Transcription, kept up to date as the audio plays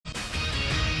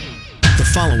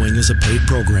following is a paid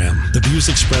program. The views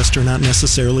expressed are not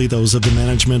necessarily those of the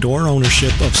management or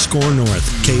ownership of Score North,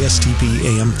 KSTP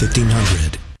AM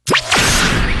 1500.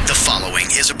 The following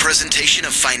is a presentation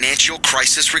of Financial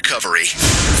Crisis Recovery.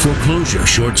 Foreclosure,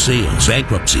 short sales,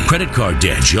 bankruptcy, credit card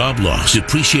debt, job loss,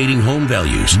 depreciating home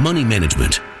values, money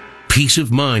management. Peace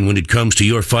of mind when it comes to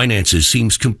your finances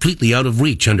seems completely out of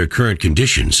reach under current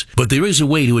conditions, but there is a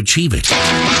way to achieve it.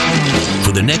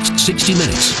 For the next 60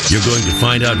 minutes, you're going to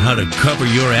find out how to cover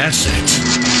your assets.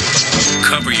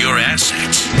 Cover your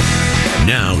assets.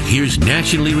 Now, here's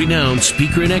nationally renowned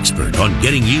speaker and expert on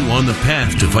getting you on the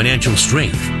path to financial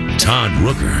strength, Todd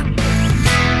Rooker.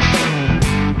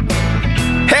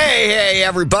 Hey,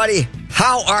 everybody.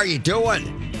 How are you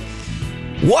doing?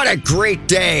 What a great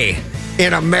day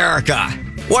in America.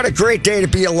 What a great day to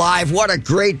be alive. What a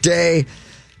great day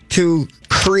to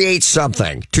create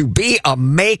something, to be a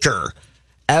maker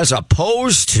as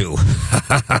opposed to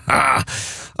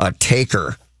a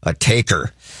taker.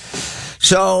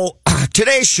 So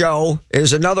today's show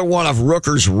is another one of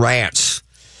Rooker's rants,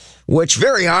 which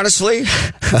very honestly,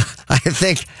 I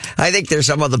think they're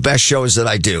some of the best shows that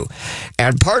I do.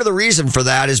 And part of the reason for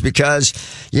that is because,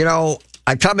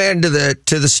 I come into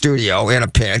the studio in a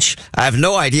pinch. I have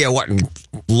no idea what in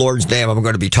Lord's name I'm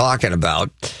going to be talking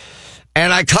about.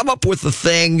 And I come up with the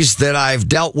things that I've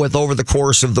dealt with over the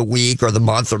course of the week or the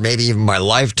month or maybe even my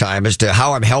lifetime as to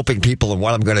how I'm helping people and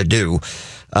what I'm going to do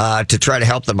to try to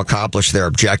help them accomplish their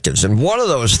objectives. And one of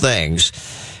those things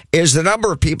is the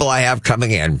number of people I have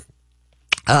coming in,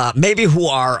 maybe who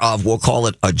are of, we'll call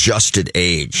it adjusted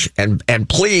age. And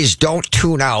please don't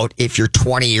tune out if you're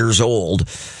 20 years old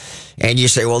and you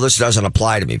say, well, this doesn't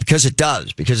apply to me, because it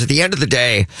does. Because at the end of the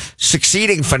day,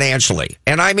 succeeding financially,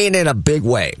 and I mean in a big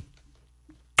way,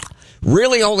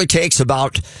 really only takes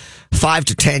about 5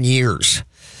 to 10 years.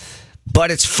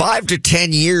 But it's 5 to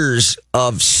 10 years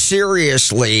of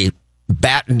seriously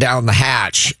batting down the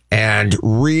hatch and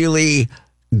really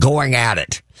going at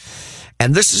it.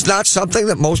 And this is not something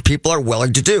that most people are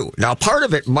willing to do. Now, part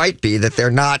of it might be that they're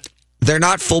not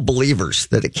full believers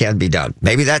that it can be done.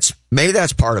 Maybe that's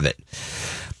part of it.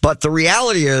 But the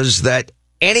reality is that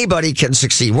anybody can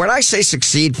succeed. When I say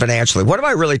succeed financially, what am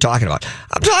I really talking about?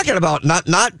 I'm talking about not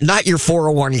your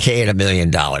 401k at $1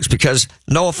 million, because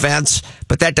no offense,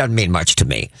 but that doesn't mean much to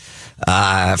me.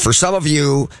 For some of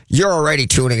you, you're already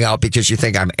tuning out because you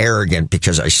think I'm arrogant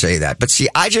because I say that. But see,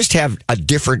 I just have a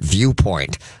different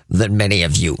viewpoint than many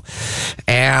of you.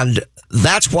 And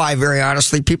that's why, very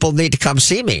honestly, people need to come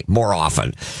see me more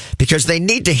often, because they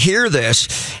need to hear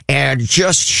this and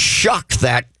just shuck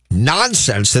that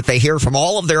nonsense that they hear from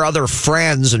all of their other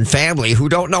friends and family who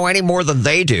don't know any more than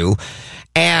they do,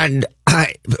 and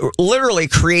literally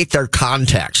create their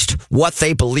context, what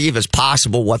they believe is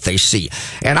possible, what they see.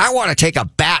 And I want to take a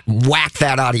bat and whack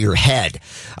that out of your head.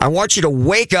 I want you to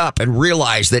wake up and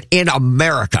realize that in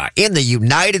America, in the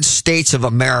United States of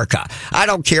America, I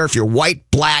don't care if you're white,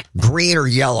 black, green, or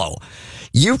yellow,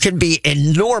 you can be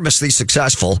enormously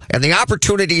successful, and the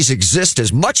opportunities exist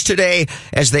as much today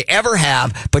as they ever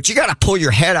have, but you got to pull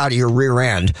your head out of your rear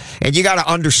end, and you got to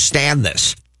understand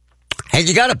this, and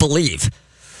you got to believe.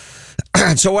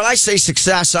 So when I say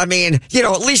success, I mean,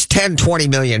 at least $10, $20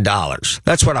 million.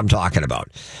 That's what I'm talking about.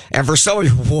 And for somebody,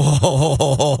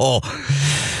 whoa,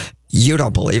 you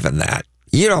don't believe in that.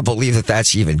 You don't believe that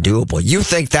that's even doable. You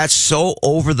think that's so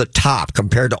over the top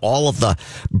compared to all of the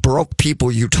broke people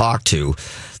you talk to,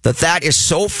 that is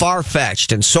so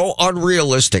far-fetched and so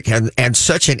unrealistic and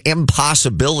such an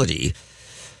impossibility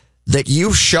that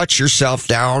you shut yourself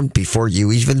down before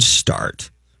you even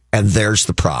start. And there's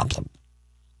the problem.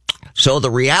 So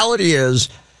the reality is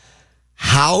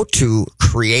how to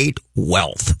create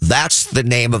wealth. That's the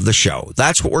name of the show.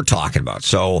 That's what we're talking about.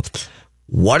 So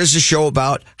what is the show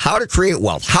about? How to create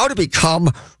wealth. How to become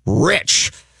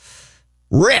rich.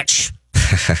 Rich.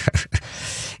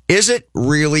 Is it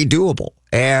really doable?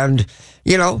 And,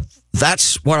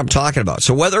 that's what I'm talking about.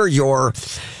 So whether you're,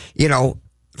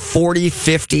 40,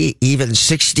 50, even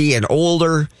 60 and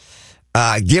older,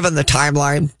 given the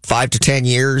timeline, 5 to 10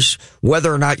 years,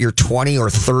 whether or not you're 20 or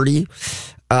 30,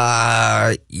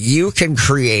 you can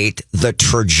create the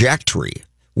trajectory,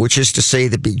 which is to say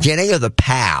the beginning of the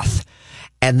path.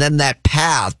 And then that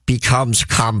path becomes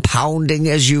compounding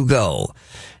as you go.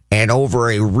 And over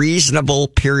a reasonable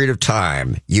period of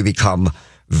time, you become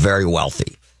very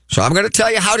wealthy. So I'm going to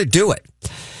tell you how to do it.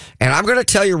 And I'm going to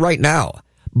tell you right now,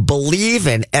 believe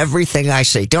in everything I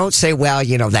say. Don't say, well,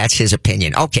 that's his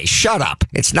opinion. Okay, shut up.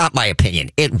 It's not my opinion.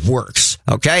 It works.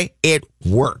 Okay? It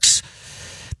works.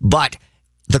 But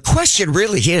the question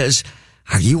really is,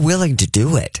 are you willing to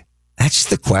do it? That's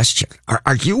the question.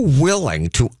 Are you willing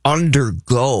to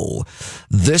undergo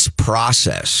this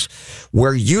process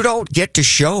where you don't get to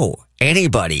show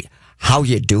anybody how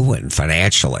you doing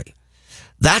financially?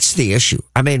 That's the issue.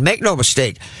 I mean, make no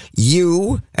mistake,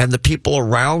 you and the people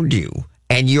around you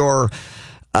and your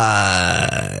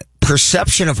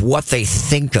perception of what they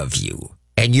think of you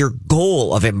and your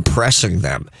goal of impressing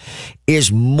them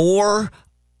is more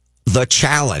the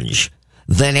challenge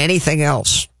than anything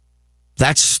else.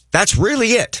 That's really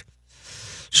it.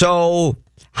 So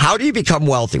how do you become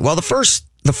wealthy? Well, the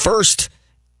first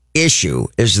issue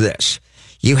is this.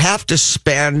 You have to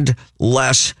spend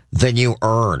less than you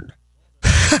earn.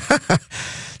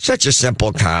 Such a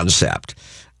simple concept,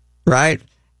 right?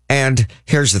 And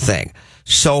here's the thing.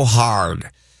 So hard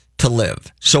to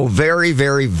live. So very,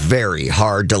 very, very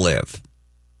hard to live.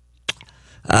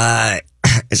 And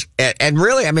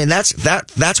really, I mean, that's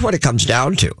what it comes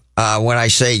down to. When I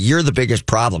say you're the biggest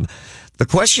problem, the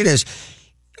question is,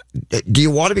 do you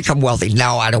want to become wealthy?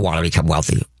 No, I don't want to become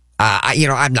wealthy.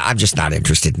 I'm just not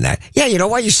interested in that. Yeah. You know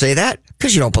why you say that?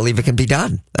 Because you don't believe it can be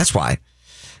done. That's why.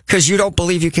 Because you don't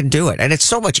believe you can do it. And it's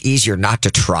so much easier not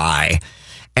to try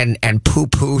and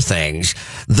poo-poo things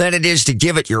than it is to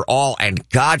give it your all and,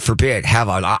 God forbid, have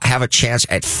a chance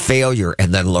at failure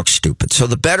and then look stupid. So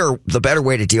the better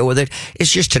way to deal with it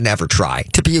is just to never try,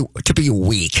 to be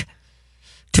weak.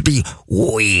 To be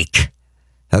weak.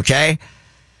 Okay?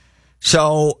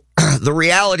 So the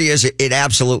reality is it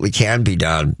absolutely can be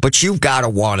done, but you've got to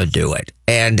want to do it.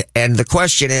 And the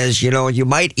question is, you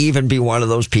might even be one of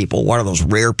those people, one of those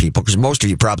rare people, because most of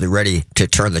you probably ready to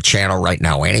turn the channel right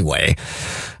now anyway.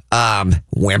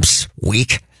 Wimps,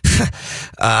 weak.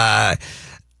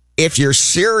 If you're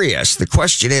serious, the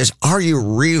question is, are you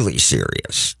really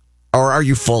serious? Or are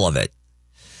you full of it?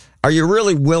 Are you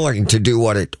really willing to do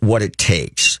what it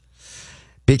takes?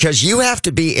 Because you have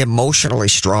to be emotionally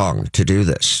strong to do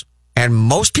this. And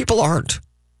most people aren't.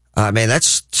 I mean,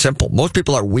 that's simple. Most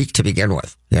people are weak to begin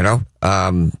with,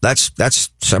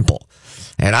 that's simple.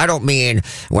 And I don't mean,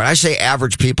 when I say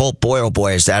average people, boy, oh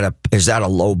boy, is that a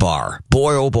low bar.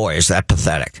 Boy, oh boy, is that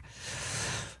pathetic.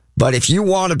 But if you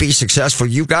want to be successful,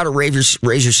 you've got to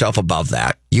raise yourself above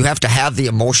that. You have to have the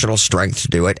emotional strength to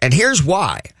do it. And here's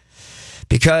why.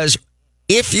 Because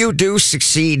if you do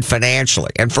succeed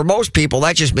financially, and for most people,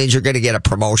 that just means you're going to get a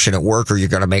promotion at work, or you're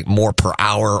going to make more per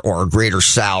hour, or a greater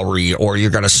salary, or you're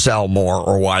going to sell more,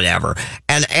 or whatever.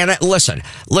 And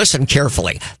listen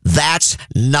carefully. That's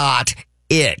not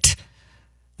it.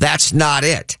 That's not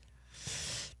it.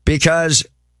 Because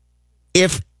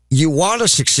if you want to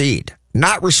succeed,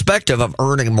 not respective of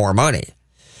earning more money,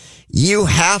 you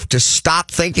have to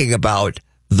stop thinking about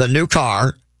the new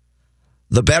car,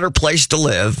 the better place to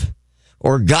live,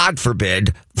 or God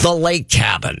forbid, the lake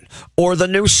cabin, or the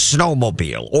new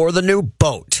snowmobile, or the new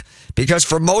boat. Because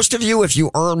for most of you, if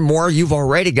you earn more, you've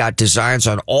already got designs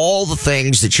on all the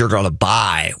things that you're going to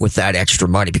buy with that extra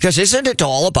money. Because isn't it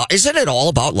all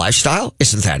about lifestyle?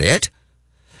 Isn't that it?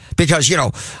 Because,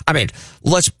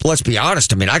 let's be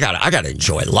honest. I mean, I gotta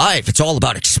enjoy life. It's all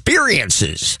about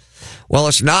experiences. Well,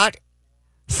 it's not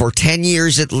for 10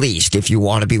 years at least if you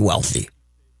want to be wealthy.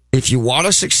 If you want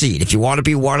to succeed, if you want to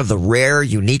be one of the rare,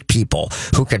 unique people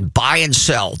who can buy and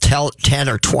sell 10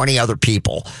 or 20 other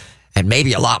people, and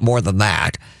maybe a lot more than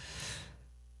that,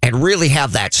 and really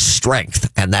have that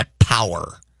strength and that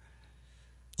power,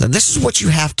 then this is what you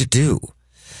have to do.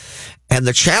 And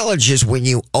the challenge is, when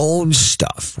you own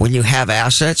stuff, when you have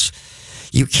assets,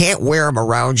 you can't wear them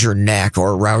around your neck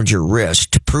or around your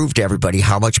wrist to prove to everybody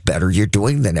how much better you're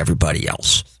doing than everybody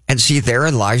else. And see,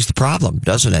 therein lies the problem,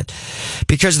 doesn't it?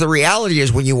 Because the reality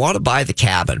is, when you want to buy the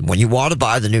cabin, when you want to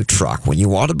buy the new truck, when you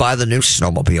want to buy the new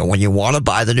snowmobile, when you want to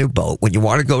buy the new boat, when you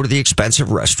want to go to the expensive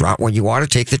restaurant, when you want to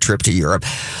take the trip to Europe,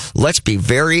 let's be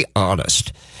very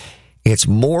honest. It's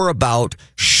more about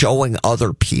showing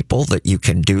other people that you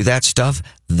can do that stuff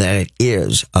than it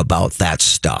is about that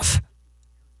stuff.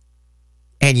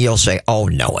 And you'll say, oh,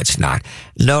 no, it's not.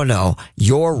 No,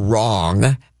 you're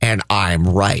wrong and I'm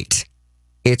right.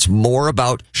 It's more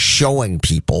about showing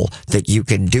people that you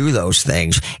can do those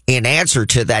things in answer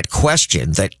to that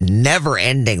question that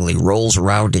never-endingly rolls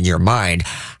around in your mind.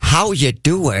 How you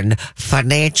doing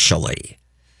financially?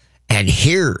 And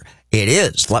here it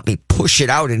is. Let me push it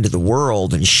out into the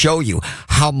world and show you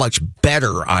how much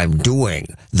better I'm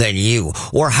doing than you,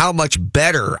 or how much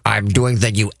better I'm doing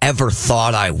than you ever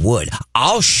thought I would.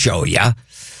 I'll show you.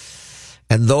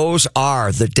 And those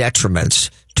are the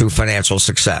detriments to financial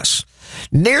success.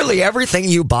 Nearly everything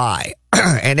you buy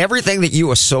and everything that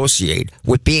you associate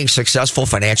with being successful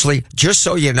financially, just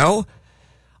so you know,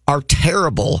 are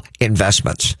terrible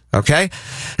investments. Okay?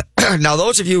 Now,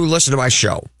 those of you who listen to my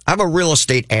show, I'm a real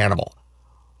estate animal.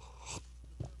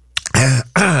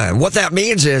 What that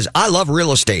means is I love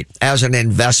real estate as an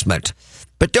investment,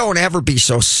 but don't ever be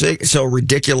so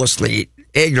ridiculously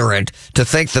ignorant to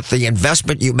think that the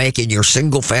investment you make in your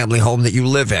single family home that you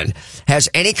live in has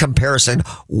any comparison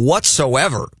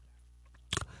whatsoever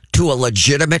to a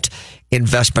legitimate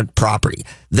investment property.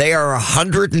 They are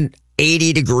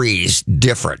 180 degrees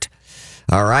different.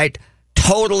 All right?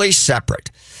 Totally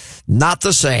separate. Not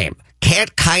the same.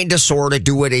 Can't kind of sort of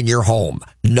do it in your home.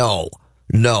 No.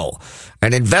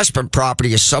 An investment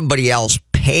property is somebody else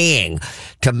paying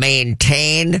to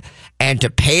maintain and to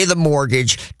pay the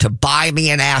mortgage to buy me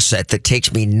an asset that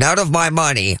takes me none of my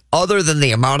money other than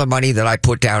the amount of money that I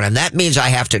put down. And that means I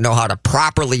have to know how to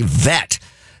properly vet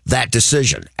that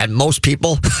decision. And most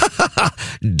people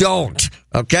don't.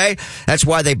 Okay? That's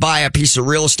why they buy a piece of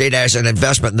real estate as an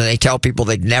investment and then they tell people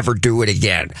they'd never do it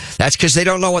again. That's because they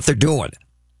don't know what they're doing.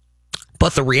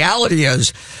 But the reality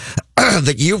is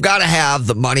that you've got to have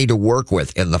the money to work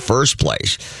with in the first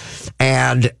place.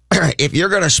 And if you're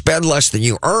going to spend less than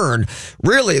you earn,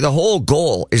 really the whole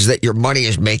goal is that your money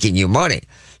is making you money.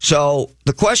 So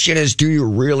the question is, do you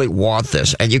really want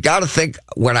this? And you got to think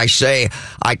when I say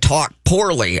I talk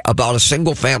poorly about a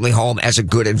single family home as a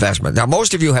good investment. Now,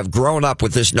 most of you have grown up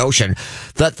with this notion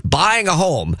that buying a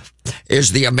home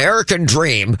is the American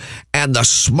dream and the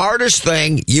smartest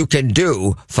thing you can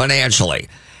do financially.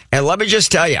 And let me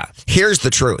just tell you, here's the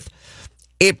truth.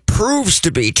 It proves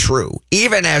to be true,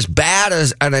 even as bad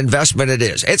as an investment it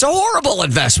is. It's a horrible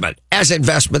investment, as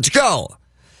investments go.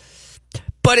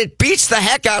 But it beats the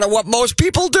heck out of what most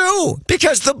people do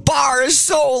because the bar is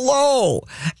so low.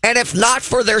 And if not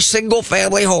for their single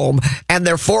family home and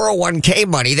their 401k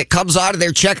money that comes out of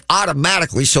their check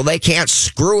automatically so they can't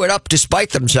screw it up despite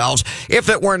themselves, if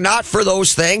it were not for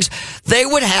those things, they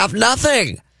would have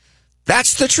nothing.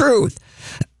 That's the truth.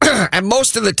 And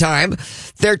most of the time,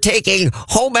 they're taking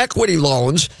home equity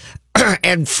loans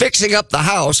and fixing up the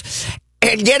house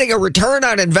and getting a return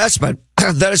on investment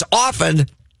that is often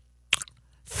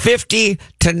 50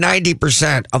 to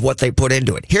 90% of what they put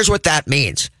into it. Here's what that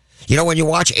means. You know, when you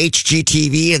watch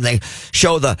HGTV and they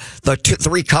show the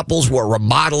three couples were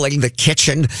remodeling the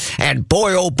kitchen, and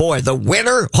boy, oh boy, the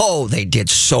winner, they did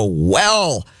so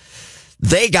well.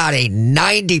 They got a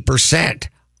 90%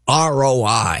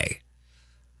 ROI.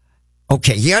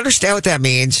 Okay, you understand what that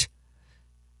means?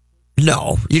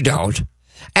 No, you don't.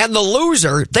 And the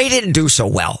loser, they didn't do so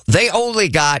well. They only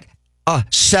got a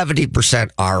 70%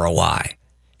 ROI.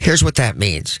 Here's what that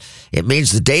means. It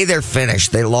means the day they're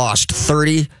finished, they lost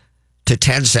 30 to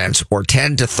 10 cents or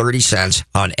 10 to 30 cents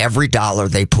on every dollar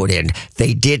they put in.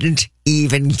 They didn't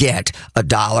even get a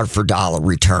dollar for dollar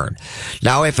return.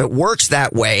 Now, if it works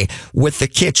that way with the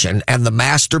kitchen and the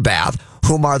master bath,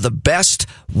 whom are the best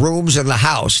rooms in the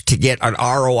house to get an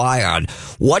ROI on,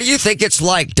 what do you think it's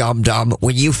like, dum-dum,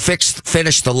 when you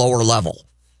finish the lower level?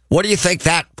 What do you think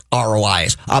that ROI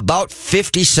is? About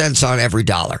 50 cents on every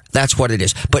dollar. That's what it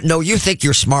is. But no, you think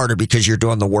you're smarter because you're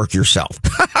doing the work yourself.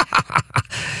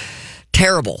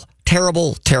 Terrible,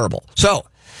 terrible, terrible. So,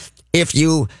 if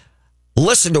you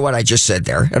listen to what I just said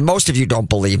there, and most of you don't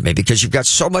believe me because you've got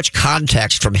so much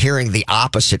context from hearing the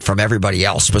opposite from everybody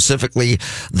else, specifically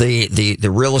the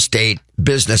real estate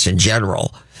business in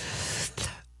general.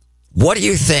 What do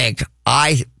you think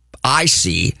I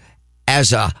see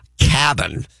as a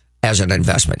cabin as an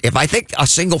investment? If I think a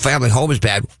single family home is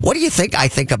bad, what do you think I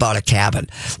think about a cabin?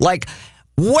 Like,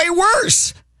 way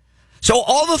worse. So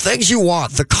all the things you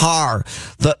want, the car,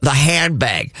 the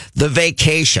handbag, the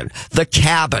vacation, the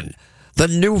cabin, the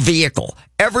new vehicle,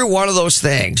 every one of those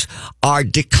things are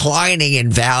declining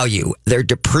in value. They're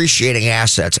depreciating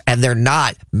assets and they're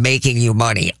not making you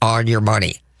money on your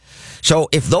money. So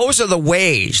if those are the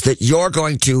ways that you're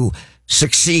going to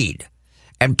succeed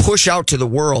and push out to the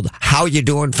world how you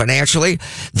doing financially,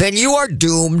 then you are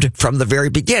doomed from the very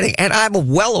beginning. And I'm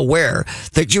well aware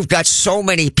that you've got so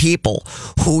many people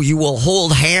who you will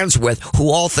hold hands with who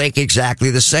all think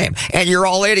exactly the same. And you're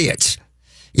all idiots.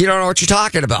 You don't know what you're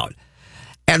talking about.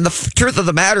 And the truth of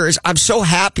the matter is, I'm so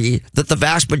happy that the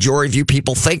vast majority of you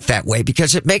people think that way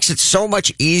because it makes it so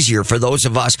much easier for those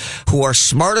of us who are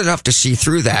smart enough to see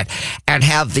through that and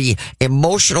have the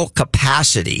emotional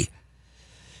capacity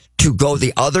to go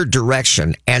the other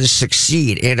direction and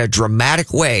succeed in a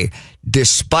dramatic way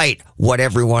despite what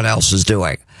everyone else is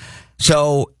doing.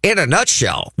 So, in a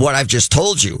nutshell, what I've just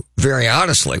told you, very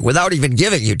honestly, without even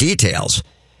giving you details,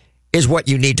 is what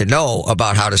you need to know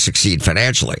about how to succeed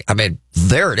financially. I mean,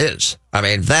 there it is. I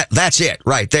mean, that's it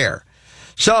right there.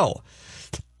 So,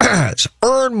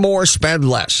 earn more, spend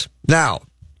less. Now,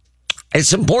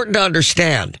 it's important to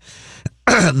understand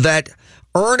that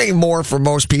earning more for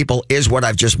most people is what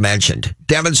I've just mentioned,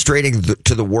 demonstrating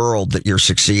to the world that you're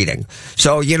succeeding.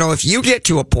 So, if you get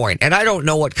to a point, and I don't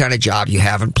know what kind of job you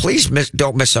have, and please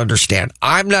don't misunderstand,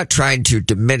 I'm not trying to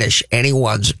diminish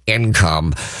anyone's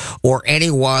income or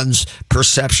anyone's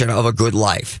perception of a good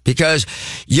life, because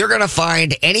you're going to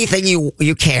find anything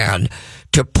you can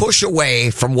to push away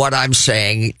from what I'm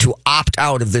saying, to opt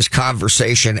out of this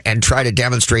conversation and try to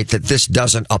demonstrate that this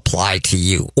doesn't apply to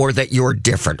you, or that you're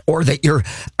different, or that you're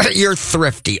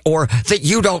thrifty, or that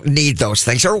you don't need those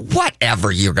things, or whatever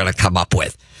you're going to come up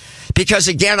with. Because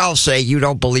again, I'll say you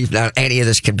don't believe that any of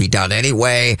this can be done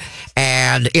anyway,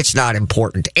 and it's not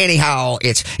important. Anyhow,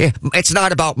 it's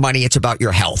not about money, it's about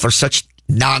your health, or such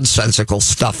nonsensical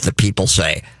stuff that people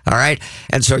say. All right.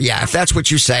 And so, yeah, if that's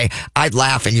what you say, I'd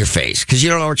laugh in your face because you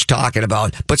don't know what you're talking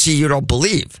about. But see, you don't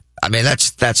believe. I mean,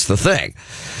 that's the thing.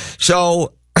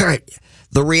 So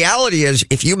the reality is,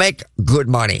 if you make good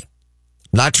money,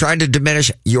 not trying to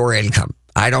diminish your income.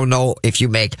 I don't know if you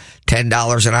make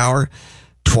 $10 an hour,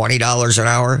 $20 an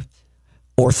hour,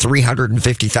 or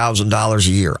 $350,000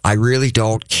 a year. I really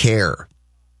don't care.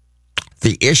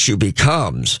 The issue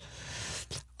becomes,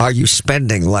 are you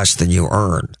spending less than you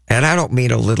earn? And I don't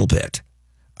mean a little bit.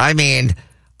 I mean,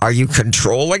 are you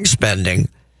controlling spending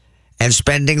and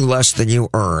spending less than you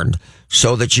earn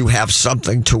so that you have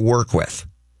something to work with?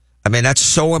 I mean, that's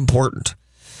so important.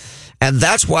 And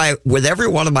that's why with every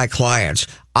one of my clients,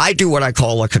 I do what I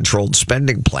call a controlled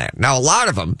spending plan. Now, a lot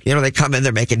of them, they come in,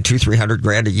 they're making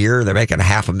 $200,000-300,000 a year. They're making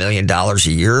 $500,000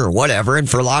 a year or whatever. And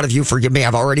for a lot of you, forgive me,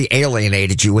 I've already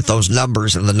alienated you with those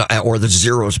numbers or the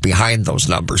zeros behind those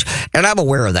numbers. And I'm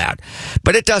aware of that.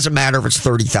 But it doesn't matter if it's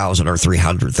 30,000 or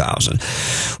 300,000.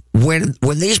 When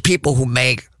these people who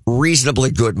make reasonably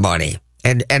good money,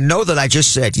 and know that I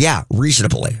just said, yeah,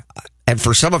 reasonably. And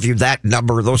for some of you,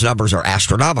 those numbers are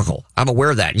astronomical. I'm aware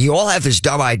of that. You all have this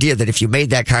dumb idea that if you made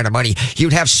that kind of money,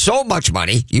 you'd have so much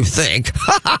money, you think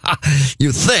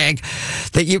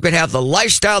that you could have the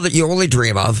lifestyle that you only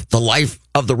dream of, the life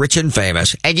of the rich and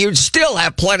famous, and you'd still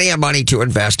have plenty of money to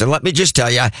invest. And let me just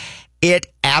tell you, it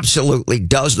absolutely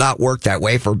does not work that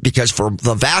way because for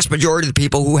the vast majority of the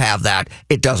people who have that,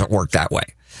 it doesn't work that way.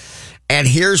 And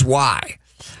here's why.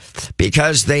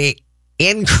 Because they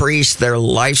increase their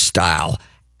lifestyle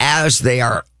as they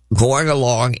are going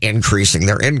along increasing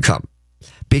their income.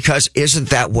 Because isn't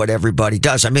that what everybody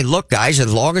does? I mean, look, guys,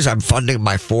 as long as I'm funding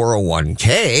my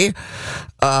 401k,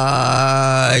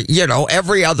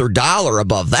 every other dollar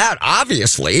above that,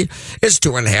 obviously, is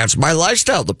to enhance my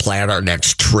lifestyle, to plan our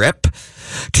next trip,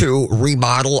 to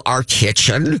remodel our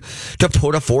kitchen, to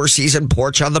put a 4-season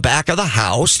porch on the back of the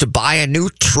house, to buy a new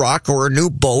truck or a new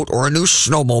boat or a new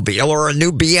snowmobile or a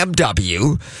new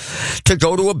BMW, to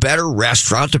go to a better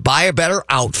restaurant, to buy a better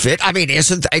outfit. I mean, to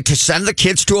send the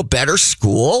kids to a better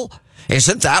school?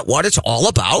 Isn't that what it's all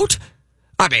about?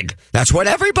 I mean, that's what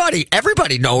everybody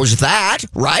knows that,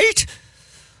 right?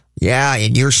 Yeah,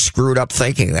 and you're screwed up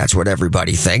thinking that's what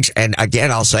everybody thinks. And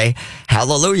again, I'll say,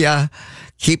 hallelujah.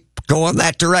 Keep going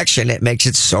that direction. It makes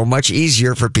it so much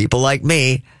easier for people like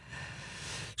me.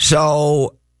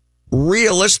 So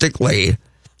realistically,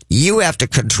 you have to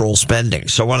control spending.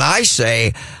 So when I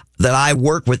say that I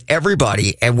work with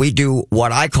everybody and we do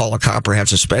what I call a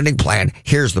comprehensive spending plan,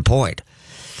 here's the point.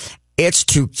 It's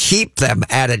to keep them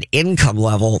at an income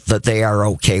level that they are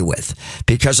okay with.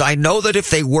 Because I know that if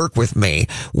they work with me,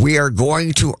 we are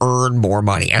going to earn more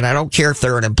money. And I don't care if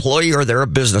they're an employee or they're a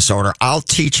business owner. I'll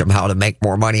teach them how to make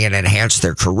more money and enhance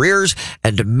their careers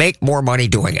and to make more money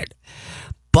doing it.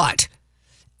 But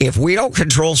if we don't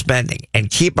control spending and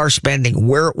keep our spending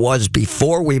where it was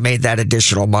before we made that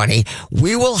additional money,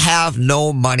 we will have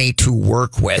no money to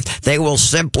work with. They will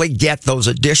simply get those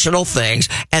additional things,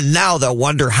 and now they'll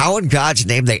wonder how in God's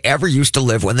name they ever used to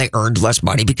live when they earned less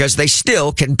money, because they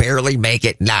still can barely make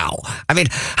it now. I mean,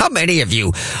 how many of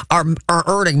you are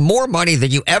earning more money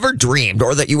than you ever dreamed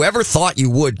or that you ever thought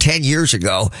you would 10 years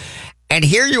ago? And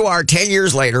here you are 10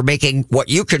 years later making what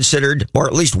you considered, or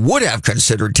at least would have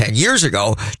considered 10 years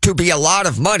ago, to be a lot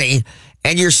of money.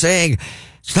 And you're saying,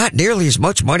 it's not nearly as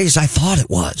much money as I thought it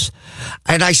was.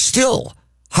 And I still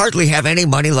hardly have any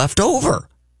money left over.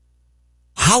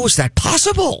 How is that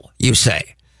possible, you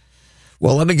say?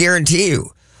 Well, let me guarantee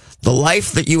you, the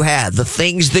life that you had, the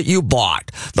things that you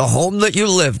bought, the home that you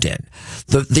lived in,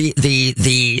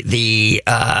 the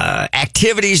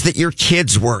activities that your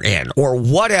kids were in, or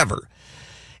whatever,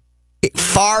 it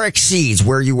far exceeds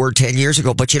where you were 10 years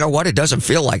ago. But you know what? It doesn't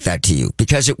feel like that to you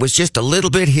because it was just a little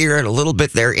bit here and a little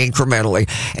bit there incrementally.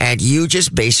 And you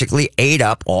just basically ate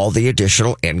up all the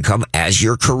additional income as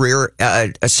your career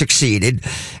succeeded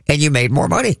and you made more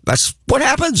money. That's what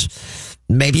happens.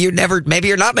 Maybe you're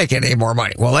not making any more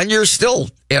money. Well, then you're still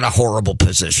in a horrible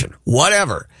position.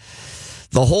 Whatever.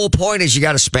 The whole point is you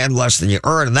got to spend less than you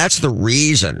earn. And that's the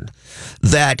reason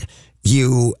that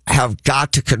you have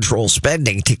got to control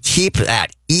spending to keep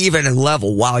that even and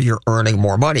level while you're earning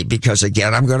more money. Because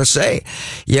again, I'm going to say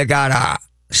you got to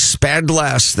spend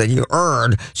less than you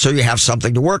earn so you have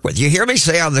something to work with. You hear me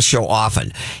say on the show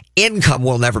often, income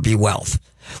will never be wealth.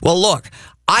 Well, look,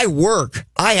 I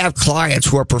have clients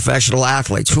who are professional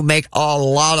athletes who make a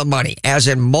lot of money, as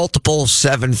in multiple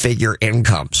 7-figure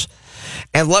incomes.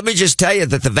 And let me just tell you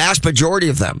that the vast majority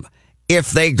of them,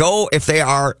 if they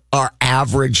are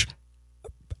average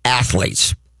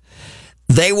athletes,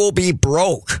 they will be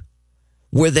broke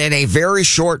within a very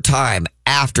short time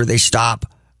after they stop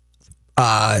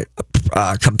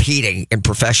competing in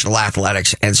professional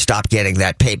athletics and stop getting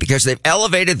that pay because they've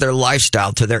elevated their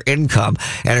lifestyle to their income.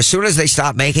 And as soon as they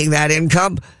stop making that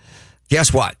income,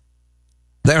 guess what?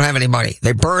 They don't have any money.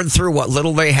 They burn through what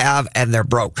little they have and they're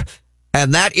broke.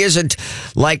 And that isn't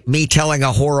like me telling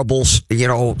a horrible,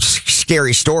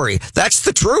 scary story. That's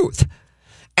the truth.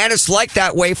 And it's like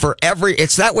that way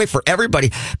it's that way for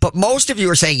everybody. But most of you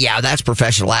are saying, yeah, that's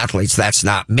professional athletes. That's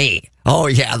not me. Oh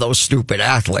yeah, those stupid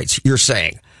athletes. You're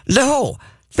saying, no,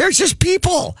 they're just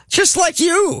people, just like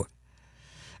you.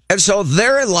 And so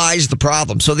therein lies the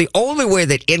problem. So the only way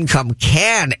that income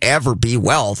can ever be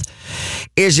wealth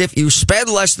is if you spend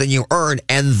less than you earn,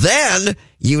 and then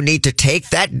you need to take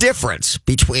that difference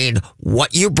between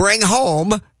what you bring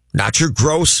home, not your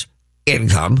gross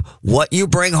income, what you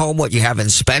bring home, what you have in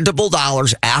spendable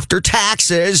dollars after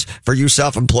taxes for you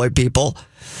self-employed people.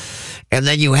 And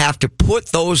then you have to put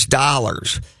those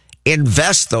dollars,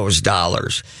 invest those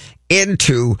dollars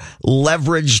into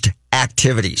leveraged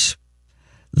activities.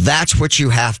 That's what you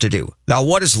have to do. Now,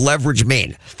 what does leverage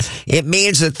mean? It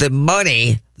means that the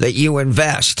money that you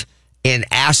invest in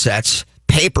assets,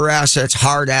 paper assets,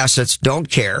 hard assets, don't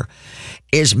care,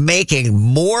 is making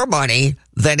more money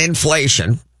than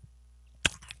inflation,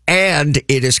 and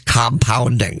it is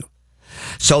compounding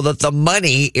so that the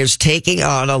money is taking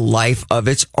on a life of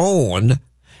its own.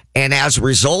 And as a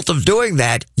result of doing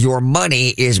that, your money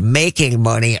is making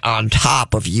money on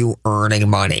top of you earning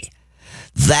money.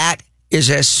 That is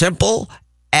as simple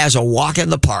as a walk in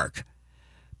the park.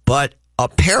 But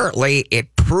apparently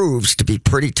it proves to be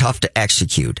pretty tough to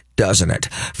execute, doesn't it?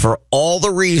 For all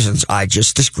the reasons I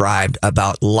just described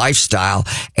about lifestyle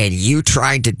and you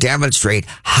trying to demonstrate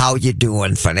how you're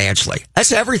doing financially.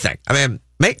 That's everything. I mean,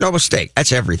 make no mistake.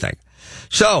 That's everything.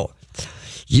 So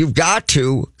you've got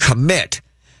to commit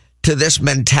to this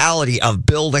mentality of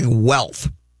building wealth.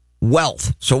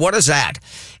 Wealth. So what is that?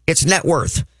 It's net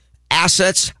worth.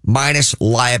 Assets minus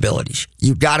liabilities.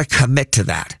 You've got to commit to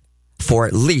that for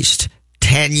at least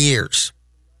 10 years.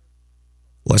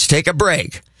 Let's take a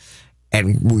break.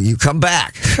 And when you come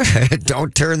back,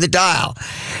 don't turn the dial.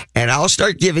 And I'll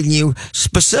start giving you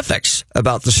specifics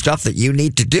about the stuff that you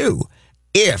need to do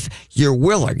if you're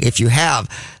willing, if you have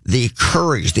the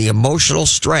courage, the emotional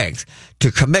strength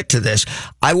to commit to this.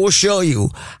 I will show you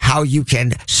how you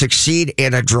can succeed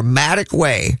in a dramatic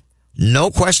way,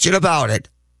 no question about it,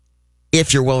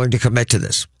 if you're willing to commit to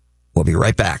this. We'll be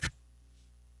right back.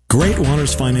 Great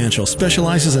Waters Financial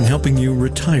specializes in helping you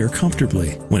retire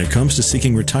comfortably. When it comes to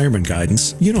seeking retirement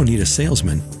guidance, you don't need a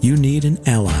salesman. You need an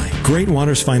ally. Great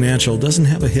Waters Financial doesn't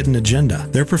have a hidden agenda.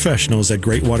 Their professionals at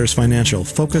Great Waters Financial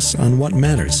focus on what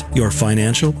matters, your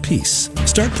financial peace.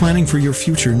 Start planning for your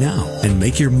future now and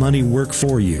make your money work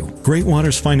for you. Great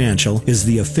Waters Financial is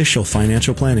the official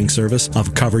financial planning service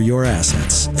of Cover Your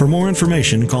Assets. For more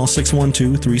information, call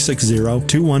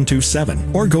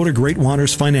 612-360-2127 or go to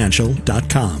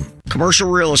greatwatersfinancial.com. Commercial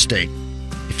real estate.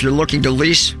 If you're looking to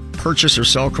lease, purchase, or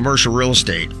sell commercial real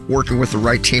estate, working with the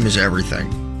right team is everything.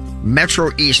 Metro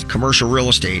East Commercial Real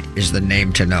Estate is the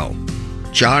name to know.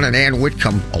 John and Ann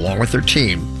Whitcomb, along with their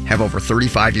team, have over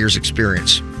 35 years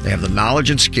experience. They have the knowledge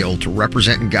and skill to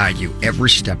represent and guide you every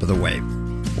step of the way.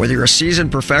 Whether you're a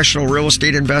seasoned professional real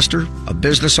estate investor, a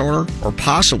business owner, or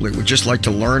possibly would just like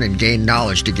to learn and gain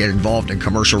knowledge to get involved in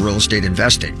commercial real estate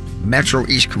investing, Metro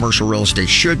East Commercial Real Estate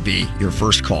should be your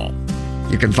first call.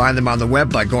 You can find them on the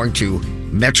web by going to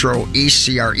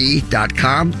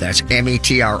metroeastcre.com. That's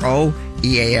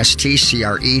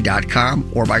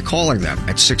metroeastcre.com, or by calling them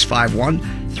at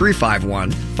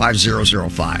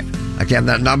 651-351-5005. Again,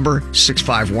 that number,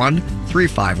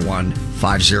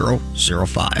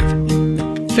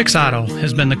 651-351-5005. Fix Auto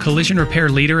has been the collision repair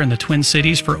leader in the Twin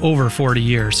Cities for over 40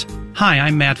 years. Hi,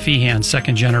 I'm Matt Feehan,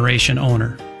 second-generation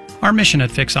owner. Our mission at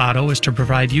Fix Auto is to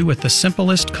provide you with the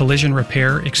simplest collision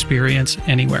repair experience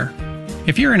anywhere.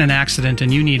 If you're in an accident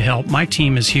and you need help, my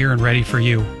team is here and ready for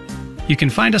you. You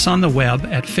can find us on the web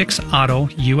at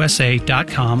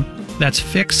fixautousa.com. That's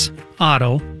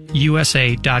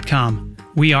fixautousa.com.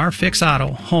 We are Fix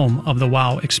Auto, home of the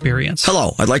WOW experience.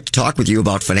 Hello, I'd like to talk with you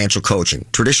about financial coaching.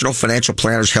 Traditional financial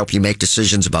planners help you make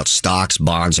decisions about stocks,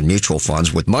 bonds, and mutual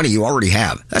funds with money you already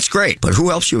have. That's great, but who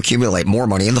helps you accumulate more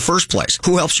money in the first place?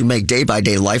 Who helps you make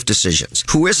day-by-day life decisions?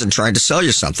 Who isn't trying to sell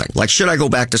you something? Like, should I go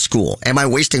back to school? Am I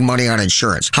wasting money on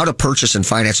insurance? How to purchase and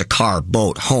finance a car,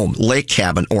 boat, home, lake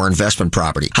cabin, or investment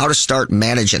property? How to start,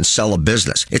 manage, and sell a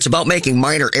business? It's about making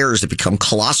minor errors that become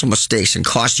colossal mistakes and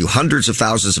cost you hundreds of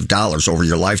thousands of dollars over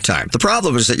your lifetime. The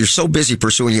problem is that you're so busy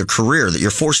pursuing your career that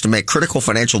you're forced to make critical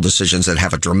financial decisions that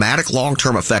have a dramatic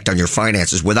long-term effect on your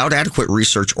finances without adequate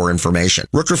research or information.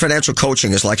 Rooker Financial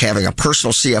Coaching is like having a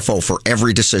personal CFO for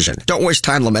every decision. Don't waste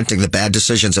time lamenting the bad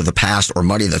decisions of the past or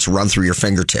money that's run through your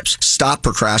fingertips. Stop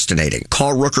procrastinating.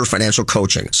 Call Rooker Financial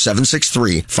Coaching,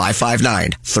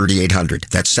 763-559-3800.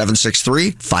 That's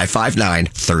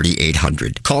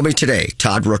 763-559-3800. Call me today,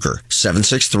 Todd Rooker,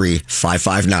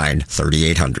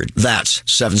 763-559-3800. That's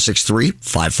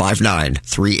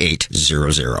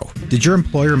 763-559-3800. Did your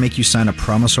employer make you sign a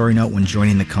promissory note when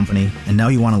joining the company, and now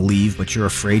you want to leave, but you're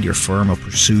afraid your firm will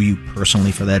pursue you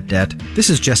personally for that debt? This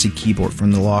is Jesse Keyboard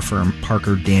from the law firm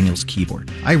Parker Daniels Keyboard.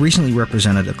 I recently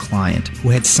represented a client who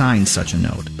had signed such a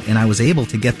note, and I was able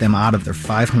to get them out of their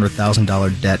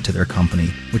 $500,000 debt to their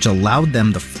company, which allowed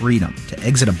them the freedom to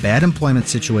exit a bad employment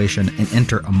situation and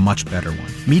enter a much better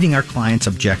one. Meeting our clients'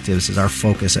 objectives is our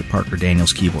focus at Parker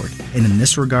Daniels Keyboard, and in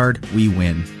this regard, we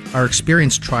win. Our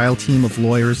experienced trial team of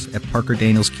lawyers at Parker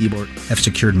Daniels Keyboard have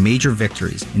secured major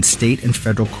victories in state and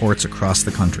federal courts across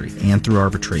the country and through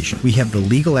arbitration. We have the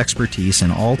legal expertise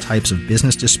in all types of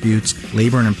business disputes,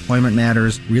 labor and employment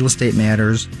matters, real estate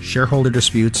matters, shareholder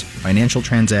disputes, financial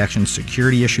transactions,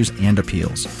 security issues, and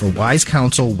appeals. For wise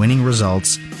counsel, winning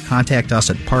results, contact us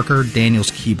at Parker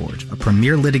Daniels Keyboard, a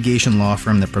premier litigation law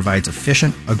firm that provides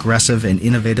efficient, aggressive, and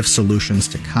innovative solutions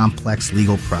to complex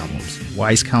legal problems.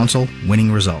 Wise counsel,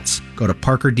 winning results. Go to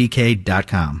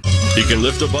parkerdk.com. He can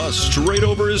lift a bus straight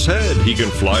over his head. He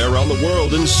can fly around the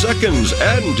world in seconds.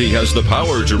 And he has the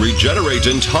power to regenerate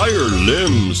entire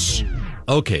limbs.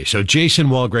 Okay, so Jason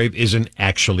Walgrave isn't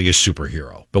actually a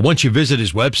superhero. But once you visit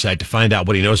his website to find out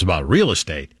what he knows about real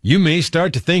estate, you may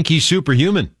start to think he's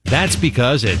superhuman. That's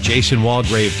because at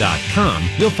jasonwalgrave.com,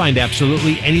 you'll find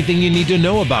absolutely anything you need to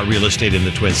know about real estate in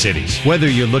the Twin Cities. Whether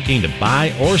you're looking to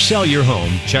buy or sell your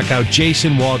home, check out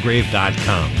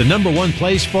jasonwalgrave.com, the #1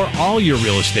 place for all your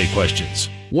real estate questions.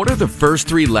 What are the first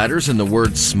 3 letters in the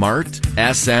word SMART?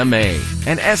 SMA.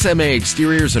 And SMA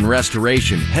Exteriors and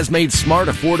Restoration has made smart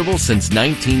affordable since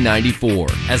 1994.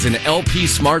 As an LP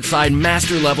SmartSide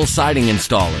Master Level Siding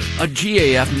Installer, a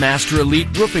GAF Master Elite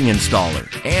Roofing Installer,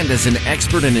 and as an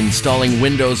expert in installing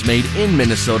windows made in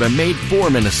Minnesota, made for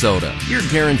Minnesota, you're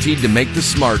guaranteed to make the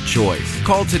smart choice.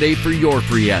 Call today for your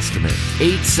free estimate.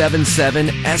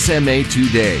 877-SMA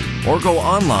today. Or go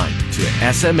online to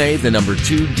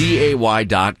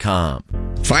SMA2DAY.com.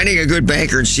 Finding a good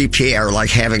banker and CPA are like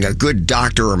having a good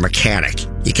doctor or mechanic.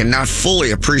 You cannot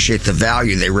fully appreciate the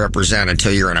value they represent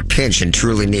until you're in a pinch and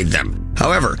truly need them.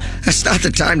 However, that's not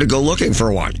the time to go looking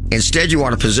for one. Instead, you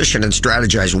want to position and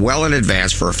strategize well in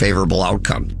advance for a favorable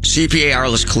outcome. CPA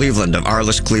Arliss Cleveland of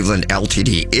Arliss Cleveland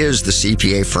LTD is the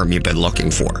CPA firm you've been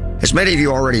looking for. As many of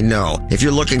you already know, if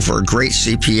you're looking for a great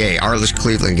CPA, Arliss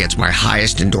Cleveland gets my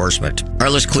highest endorsement.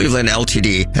 Arliss Cleveland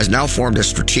LTD has now formed a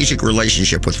strategic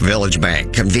relationship with Village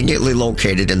Bank, conveniently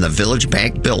located in the Village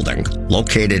Bank building,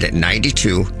 located at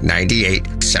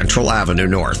 9298 Central Avenue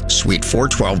North, Suite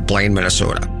 412, Blaine,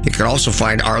 Minnesota. You can also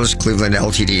find Arliss Cleveland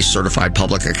LTD certified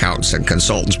public accountants and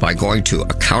consultants by going to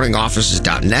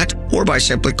accountingoffices.net or by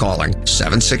simply calling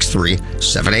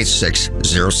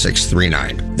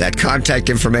 763-786-0639. That contact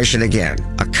information again,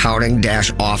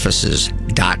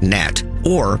 accounting-offices.net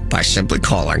or by simply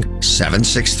calling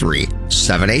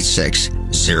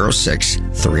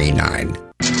 763-786-0639.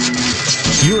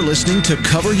 You're listening to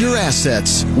Cover Your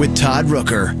Assets with Todd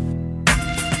Rooker.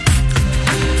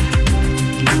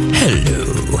 Hello.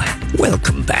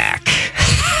 Welcome back. Do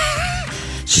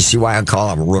you see why I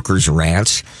call them Rooker's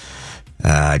Rants?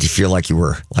 Do you feel like you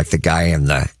were like the guy in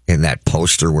that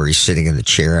poster where he's sitting in the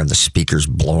chair and the speaker's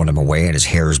blowing him away and his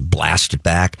hair is blasted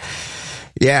back?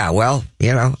 Yeah, well,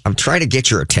 I'm trying to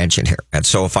get your attention here. And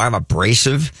so if I'm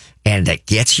abrasive and that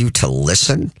gets you to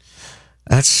listen,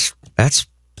 that's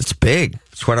big.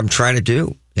 It's what I'm trying to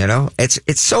do.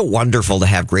 It's so wonderful to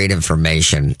have great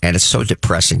information, and it's so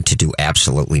depressing to do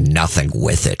absolutely nothing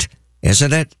with it.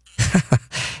 Isn't it?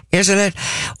 Isn't it?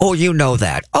 Oh, you know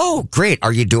that. Oh, great.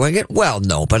 Are you doing it? Well,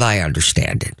 no, but I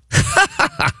understand it.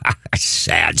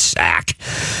 Sad sack.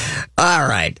 All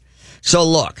right. So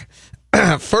look,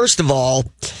 first of all,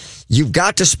 you've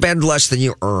got to spend less than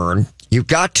you earn. You've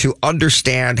got to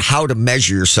understand how to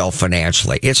measure yourself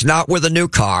financially. It's not with a new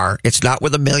car. It's not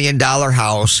with $1 million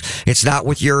house. It's not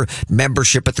with your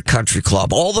membership at the country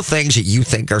club. All the things that you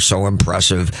think are so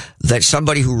impressive that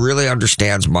somebody who really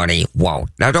understands money won't.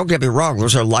 Now, don't get me wrong.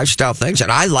 Those are lifestyle things, and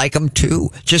I like them too,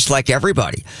 just like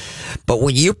everybody. But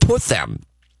when you put them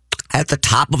at the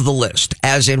top of the list,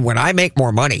 as in when I make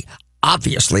more money,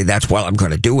 obviously that's what I'm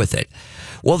going to do with it.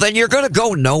 Well, then you're going to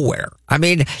go nowhere. I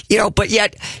mean, but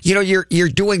yet, you're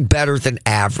doing better than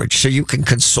average. So you can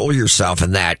console yourself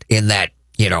in that,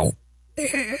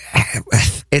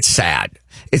 it's sad.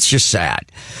 It's just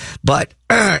sad. But,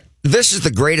 this is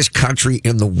the greatest country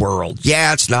in the world.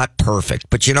 Yeah, it's not perfect.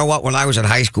 But you know what? When I was in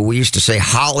high school, we used to say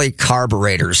Holly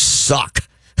carburetors suck.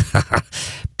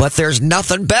 But there's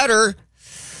nothing better.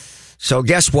 So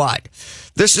guess what?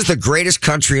 This is the greatest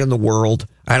country in the world.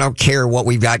 I don't care what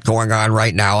we've got going on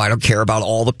right now. I don't care about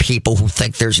all the people who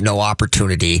think there's no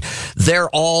opportunity. They're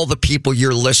all the people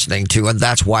you're listening to, and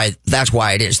that's why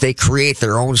it is. They create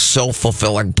their own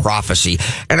self-fulfilling prophecy.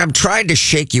 And I'm trying to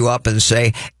shake you up and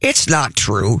say, it's not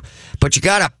true, but you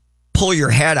gotta pull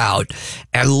your head out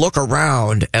and look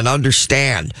around and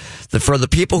understand that for the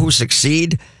people who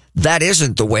succeed, that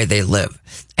isn't the way they live.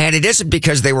 And it isn't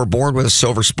because they were born with a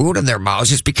silver spoon in their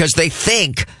mouths. It's because they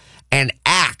think and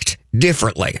act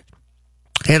differently.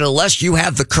 And unless you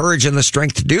have the courage and the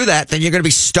strength to do that, then you're going to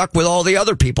be stuck with all the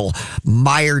other people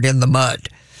mired in the mud.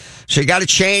 So you got to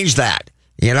change that.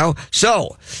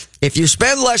 So if you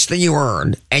spend less than you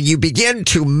earn and you begin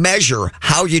to measure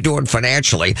how you're doing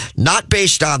financially, not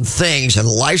based on things and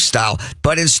lifestyle,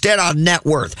 but instead on net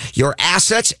worth, your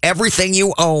assets, everything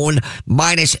you own,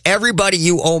 minus everybody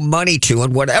you owe money to,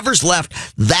 and whatever's left,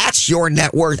 that's your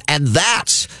net worth. And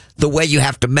that's the way you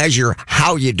have to measure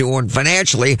how you're doing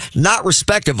financially, not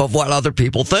respective of what other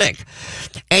people think.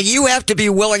 And you have to be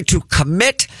willing to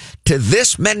commit to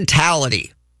this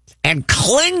mentality and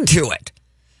cling to it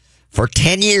for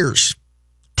 10 years.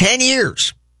 10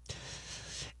 years.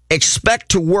 Expect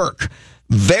to work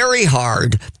very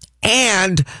hard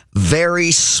and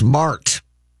very smart.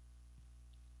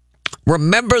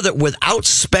 Remember that without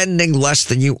spending less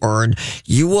than you earn,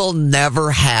 you will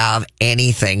never have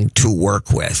anything to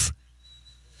work with.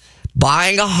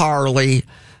 Buying a Harley,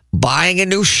 buying a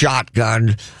new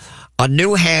shotgun, a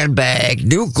new handbag,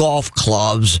 new golf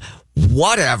clubs,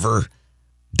 whatever,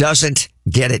 doesn't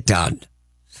get it done.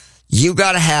 You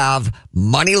got to have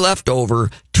money left over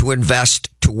to invest,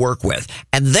 to work with.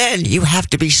 And then you have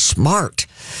to be smart.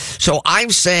 So I'm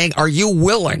saying, are you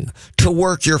willing to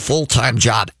work your full-time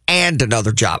job and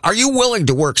another job? Are you willing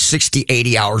to work 60,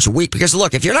 80 hours a week? Because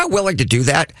look, if you're not willing to do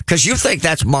that, because you think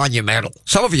that's monumental.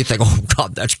 Some of you think, oh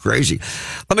God, that's crazy.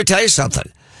 Let me tell you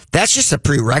something. That's just a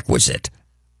prerequisite.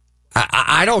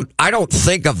 I don't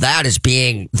think of that as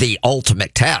being the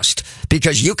ultimate test,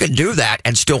 because you can do that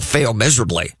and still fail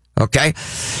miserably. Okay?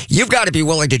 You've got to be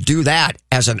willing to do that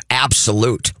as an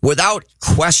absolute, without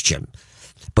question.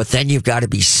 But then you've got to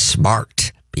be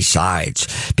smart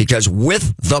besides, because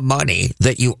with the money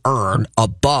that you earn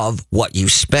above what you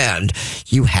spend,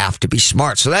 you have to be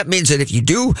smart. So that means that if you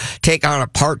do take on a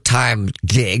part-time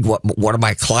gig, what one of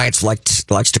my clients likes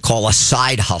to call a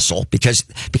side hustle, because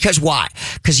why?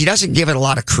 Because he doesn't give it a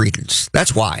lot of credence.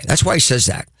 That's why. That's why he says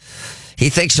that. He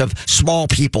thinks of small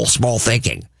people, small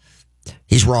thinking.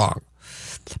 He's wrong.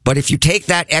 But if you take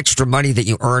that extra money that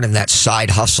you earn in that side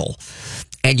hustle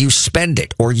and you spend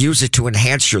it or use it to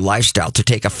enhance your lifestyle, to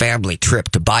take a family trip,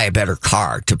 to buy a better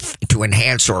car, to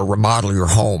enhance or remodel your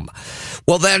home,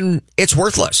 well, then it's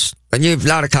worthless. And you've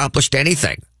not accomplished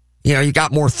anything. You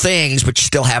got more things, but you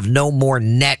still have no more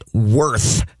net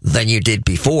worth than you did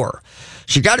before.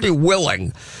 So you got to be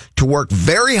willing to work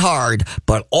very hard,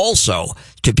 but also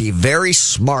to be very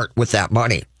smart with that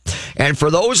money. And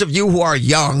for those of you who are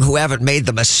young, who haven't made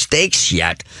the mistakes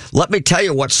yet, let me tell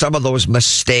you what some of those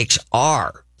mistakes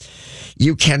are.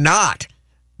 You cannot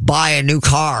buy a new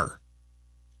car.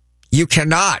 You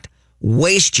cannot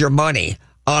waste your money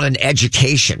on an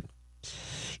education.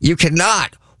 You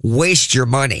cannot waste your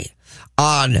money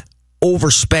on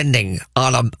overspending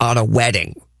on a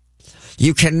wedding.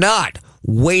 You cannot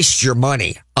waste your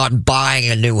money on buying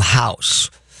a new house.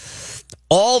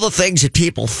 All the things that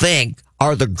people think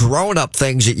are the grown-up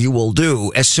things that you will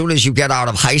do as soon as you get out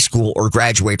of high school or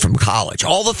graduate from college.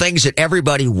 All the things that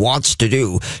everybody wants to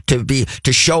do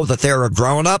to show that they're a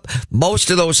grown-up, most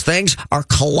of those things are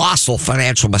colossal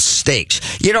financial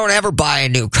mistakes. You don't ever buy a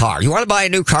new car. You want to buy a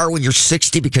new car when you're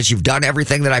 60 because you've done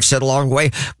everything that I've said along the way?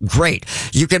 Great.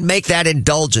 You can make that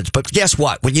indulgence. But guess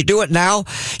what? When you do it now,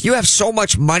 you have so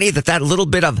much money that little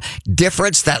bit of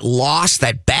difference, that loss,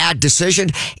 that bad decision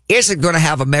isn't going to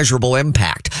have a measurable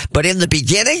impact. But in the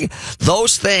beginning,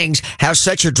 those things have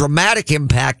such a dramatic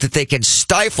impact that they can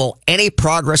stifle any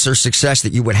progress or success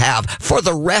that you would have for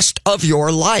the rest of your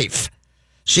life.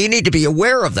 So you need to be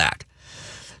aware of that.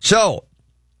 So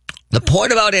the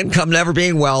point about income never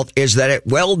being wealth is that it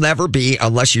will never be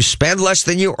unless you spend less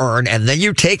than you earn, and then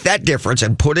you take that difference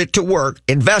and put it to work,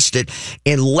 invest it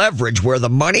in leverage where the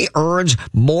money earns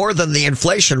more than the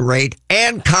inflation rate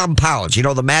and compounds. You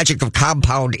know, the magic of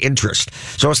compound interest.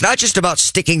 So it's not just about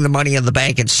sticking the money in the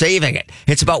bank and saving it.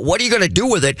 It's about what are you going to do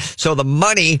with it so the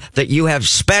money that you have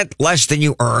spent less than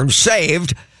you earned,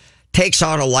 saved, takes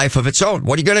on a life of its own.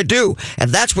 What are you going to do?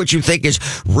 And that's what you think is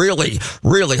really,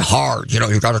 really hard. You know,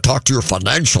 you got to talk to your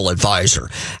financial advisor.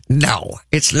 No,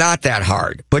 it's not that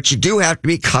hard. But you do have to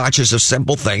be conscious of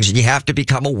simple things, and you have to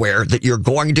become aware that you're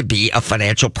going to be a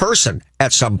financial person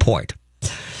at some point.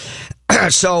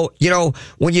 So, you know,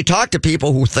 when you talk to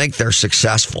people who think they're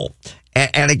successful,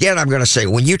 and again, I'm going to say,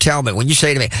 when you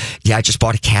say to me, yeah, I just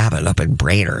bought a cabin up in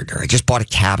Brainerd, or I just bought a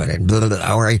cabin in blah, blah,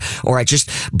 blah, or I just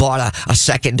bought a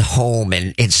second home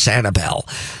in Sanibel.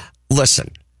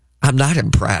 Listen, I'm not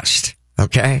impressed.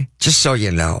 Okay. Just so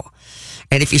you know.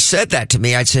 And if you said that to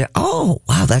me, I'd say, oh,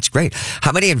 wow, that's great.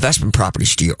 How many investment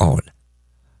properties do you own?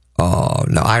 Oh,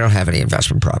 no, I don't have any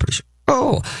investment properties.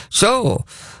 Oh, so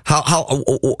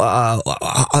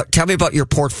tell me about your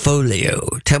portfolio.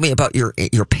 Tell me about your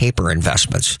paper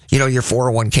investments. You know, your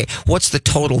 401k. What's the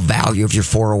total value of your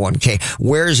 401k?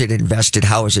 Where is it invested?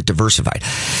 How is it diversified?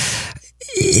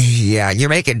 Yeah, you're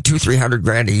making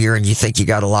 $200,000-300,000 a year, and you think you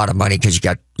got a lot of money because you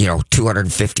got, you know,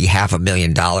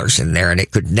 $250,500,000 in there, and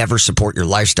it could never support your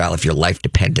lifestyle if your life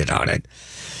depended on it.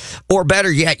 Or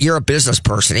better yet, you're a business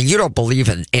person and you don't believe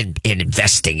in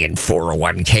investing in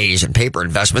 401ks and paper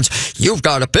investments. You've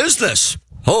got a business.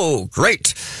 Oh, great.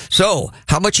 So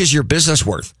how much is your business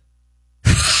worth?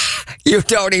 You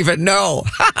don't even know.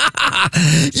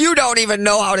 You don't even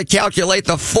know how to calculate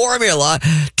the formula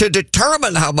to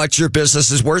determine how much your business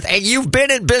is worth. And you've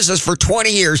been in business for 20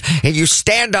 years and you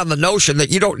stand on the notion that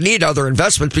you don't need other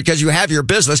investments because you have your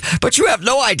business, but you have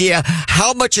no idea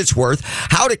how much it's worth,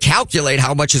 how to calculate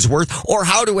how much it's worth, or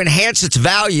how to enhance its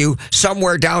value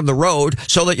somewhere down the road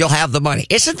so that you'll have the money.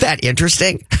 Isn't that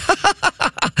interesting?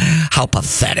 How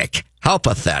pathetic. How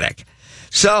pathetic.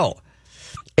 So,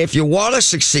 if you want to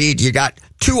succeed, you got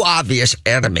two obvious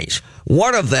enemies.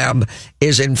 One of them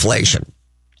is inflation.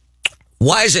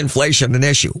 Why is inflation an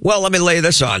issue? Well, let me lay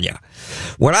this on you.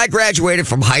 When I graduated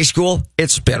from high school,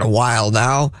 it's been a while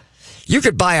now, you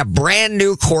could buy a brand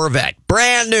new Corvette,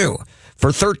 brand new, for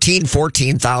 $13,000,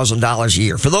 $14,000 a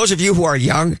year. For those of you who are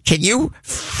young, can you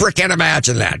frickin'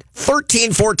 imagine that?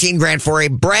 $13,000-14,000 for a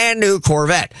brand new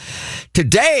Corvette.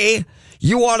 Today,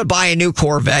 you want to buy a new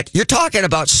Corvette, you're talking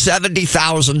about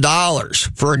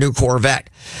 $70,000 for a new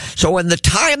Corvette. So in the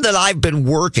time that I've been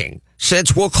working,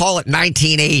 since we'll call it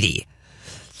 1980,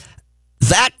 in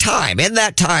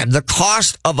that time, the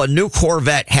cost of a new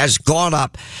Corvette has gone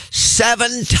up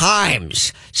 7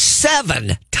 times.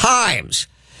 7 times.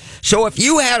 So if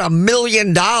you had $1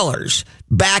 million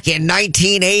back in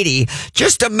 1980,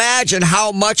 just imagine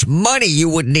how much money you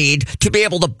would need to be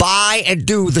able to buy and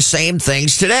do the same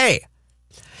things today.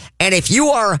 And if you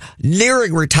are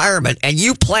nearing retirement and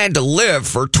you plan to live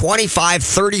for 25,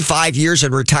 35 years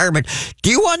in retirement, do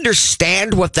you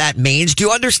understand what that means? Do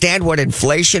you understand what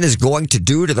inflation is going to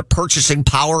do to the purchasing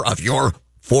power of your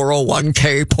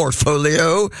 401k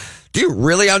portfolio? Do you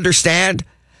really understand?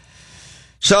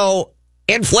 So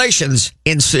inflation's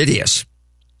insidious.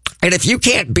 And if you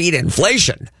can't beat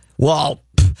inflation, well,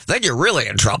 then you're really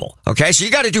in trouble. Okay, so you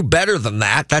got to do better than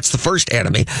that. That's the first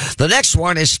enemy. The next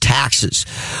one is taxes.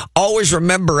 Always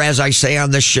remember, as I say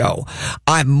on this show,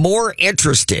 I'm more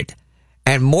interested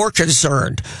and more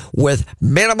concerned with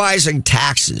minimizing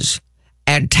taxes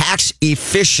and tax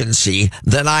efficiency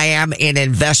than I am in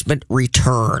investment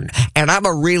return. And I'm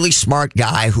a really smart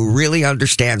guy who really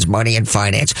understands money and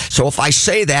finance. So if I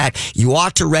say that, you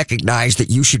ought to recognize that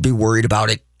you should be worried about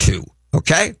it too.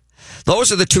 Okay?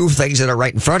 Those are the two things that are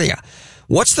right in front of you.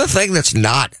 What's the thing that's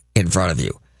not in front of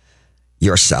you?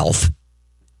 Yourself.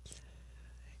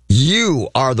 You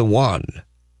are the one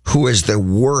who is the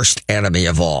worst enemy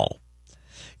of all.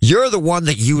 You're the one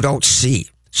that you don't see.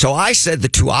 So I said the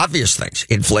two obvious things,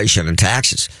 inflation and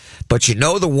taxes. But you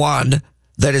know the one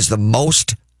that is the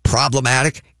most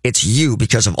problematic? It's you,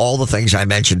 because of all the things I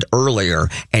mentioned earlier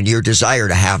and your desire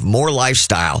to have more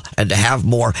lifestyle and to have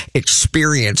more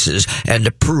experiences and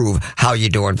to prove how you're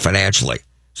doing financially.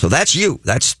 So that's you.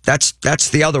 That's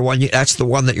the other one. That's the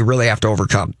one that you really have to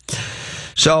overcome.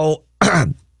 So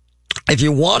if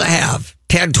you want to have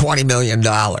 $10, $20 million,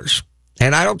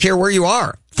 and I don't care where you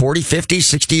are, 40, 50,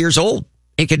 60 years old,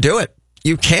 you can do it.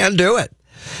 You can do it.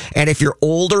 And if you're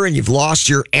older and you've lost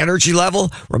your energy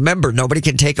level, remember, nobody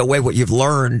can take away what you've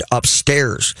learned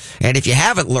upstairs. And if you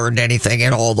haven't learned anything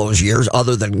in all those years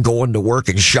other than going to work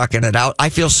and shucking it out, I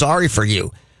feel sorry for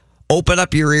you. Open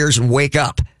up your ears and wake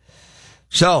up.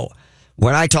 So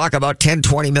when I talk about $10,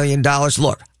 $20 million,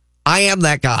 look, I am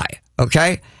that guy,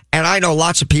 okay? And I know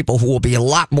lots of people who will be a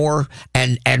lot more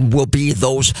and will be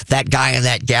that guy and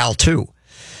that gal too.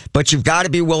 But you've got to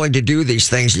be willing to do these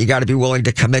things. You got to be willing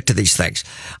to commit to these things.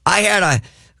 I had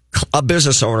a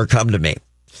business owner come to me,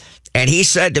 and he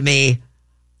said to me,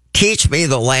 teach me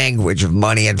the language of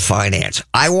money and finance.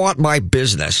 I want my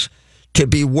business to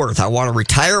be worth, I want to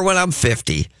retire when I'm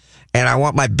 50, and I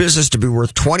want my business to be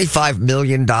worth $25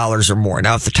 million or more.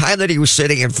 Now, at the time that he was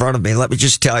sitting in front of me, let me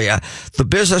just tell you, the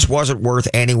business wasn't worth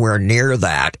anywhere near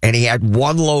that, and he had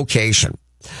one location.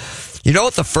 You know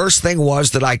what the first thing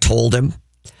was that I told him?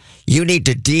 You need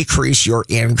to decrease your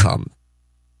income.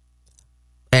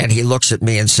 And he looks at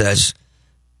me and says,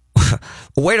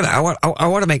 wait a minute, I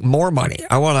want to make more money.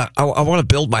 I want to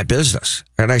build my business.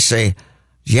 And I say,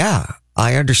 yeah,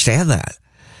 I understand that.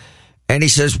 And he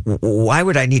says, why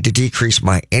would I need to decrease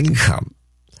my income?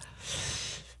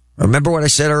 Remember what I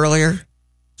said earlier?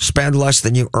 Spend less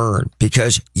than you earn,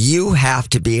 because you have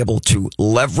to be able to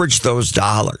leverage those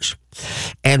dollars.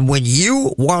 And when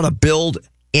you want to build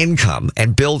income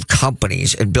and build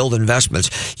companies and build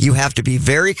investments, you have to be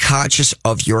very conscious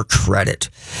of your credit.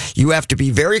 You have to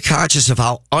be very conscious of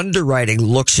how underwriting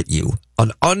looks at you.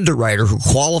 An underwriter who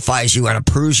qualifies you and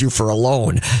approves you for a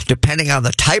loan, depending on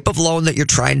the type of loan that you're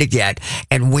trying to get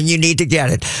and when you need to get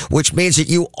it, which means that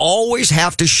you always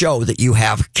have to show that you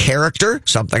have character,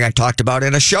 something I talked about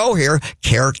in a show here,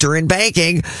 character in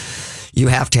banking. You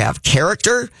have to have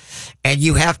character, and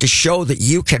you have to show that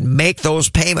you can make those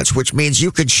payments, which means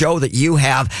you can show that you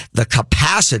have the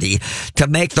capacity to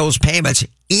make those payments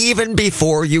even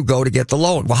before you go to get the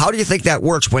loan. Well, how do you think that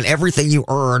works when everything you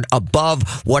earn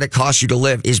above what it costs you to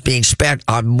live is being spent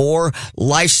on more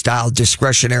lifestyle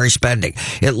discretionary spending?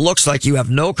 It looks like you have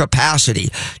no capacity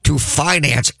to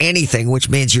finance anything, which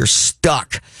means you're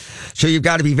stuck. So you've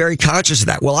got to be very conscious of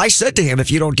that. Well, I said to him, if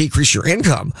you don't decrease your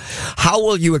income, how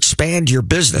will you expand your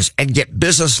business and get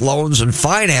business loans and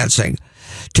financing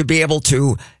to be able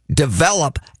to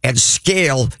develop and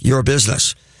scale your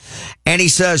business? And he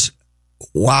says,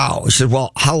 wow. He said,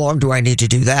 well, how long do I need to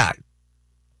do that?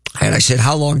 And I said,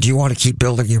 how long do you want to keep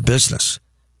building your business?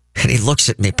 And he looks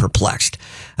at me perplexed.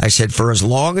 I said, for as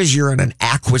long as you're in an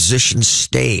acquisition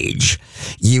stage,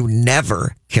 you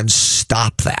never can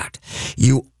stop that.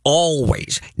 You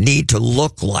always need to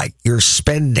look like you're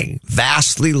spending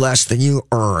vastly less than you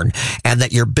earn, and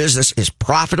that your business is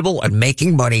profitable and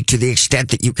making money to the extent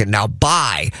that you can now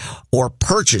buy or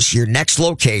purchase your next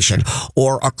location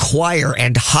or acquire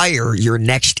and hire your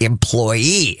next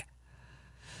employee.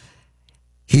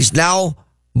 He's now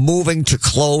moving to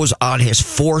close on his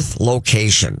 4th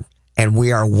location, and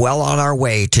we are well on our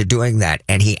way to doing that.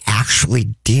 And he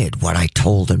actually did what I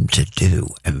told him to do.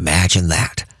 Imagine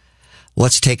that.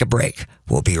 Let's take a break.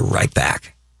 We'll be right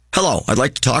back. Hello, I'd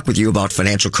like to talk with you about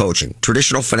financial coaching.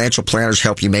 Traditional financial planners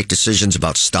help you make decisions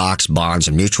about stocks, bonds,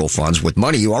 and mutual funds with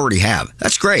money you already have.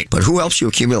 That's great, but who helps you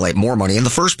accumulate more money in the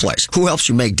first place? Who helps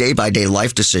you make day-by-day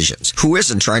life decisions? Who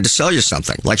isn't trying to sell you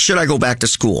something? Like, should I go back to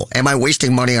school? Am I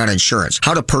wasting money on insurance?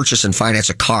 How to purchase and finance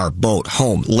a car, boat,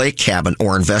 home, lake cabin,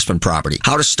 or investment property?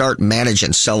 How to start, manage,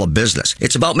 and sell a business?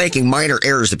 It's about making minor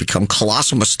errors that become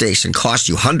colossal mistakes and cost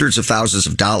you hundreds of thousands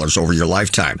of dollars over your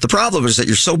lifetime. The problem is that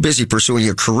you're so busy pursuing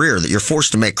your career that you're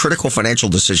forced to make critical financial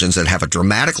decisions that have a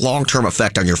dramatic long-term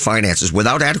effect on your finances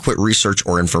without adequate research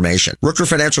or information. Rooker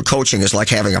Financial Coaching is like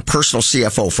having a personal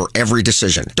CFO for every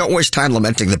decision. Don't waste time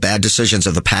lamenting the bad decisions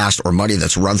of the past or money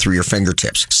that's run through your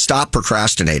fingertips. Stop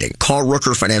procrastinating. Call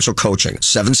Rooker Financial Coaching,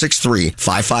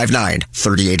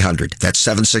 763-559-3800. That's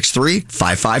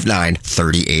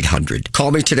 763-559-3800.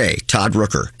 Call me today, Todd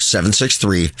Rooker,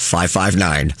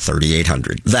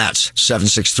 763-559-3800. That's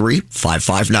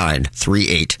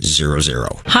 763-559-3800.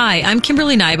 888-888-7800. Hi, I'm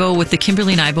Kimberly Nybo with the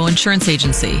Kimberly Nybo Insurance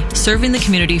Agency, serving the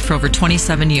community for over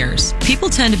 27 years. People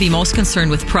tend to be most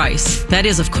concerned with price. That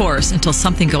is, of course, until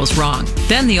something goes wrong.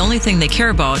 Then the only thing they care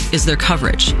about is their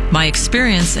coverage. My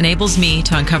experience enables me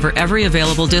to uncover every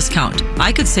available discount.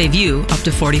 I could save you up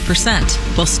to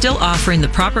 40%, while still offering the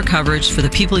proper coverage for the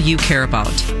people you care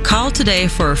about. Call today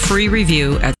for a free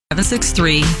review at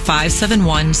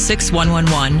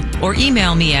 763-571-6111 or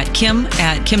email me at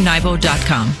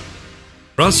kim@kimnybo.com.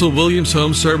 Russell Williams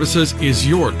Home Services is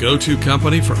your go-to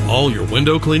company for all your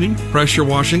window cleaning, pressure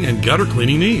washing, and gutter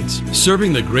cleaning needs.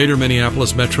 Serving the greater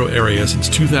Minneapolis metro area since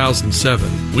 2007,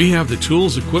 we have the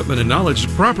tools, equipment, and knowledge to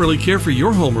properly care for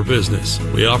your home or business.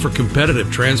 We offer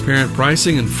competitive, transparent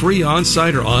pricing and free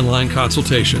on-site or online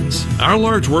consultations. Our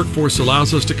large workforce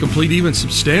allows us to complete even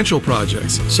substantial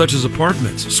projects, such as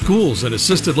apartments, schools, and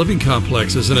assisted living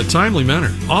complexes in a timely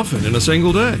manner, often in a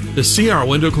single day. To see our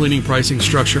window cleaning pricing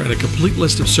structure and a complete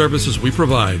list of services we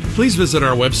provide, please visit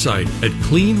our website at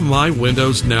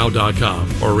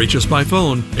cleanmywindowsnow.com or reach us by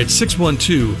phone at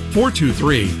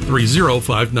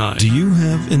 612-423-3059. Do you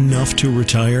have enough to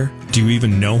retire? Do you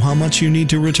even know how much you need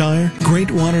to retire?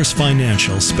 Great Waters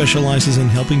Financial specializes in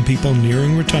helping people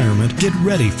nearing retirement get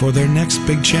ready for their next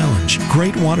big challenge.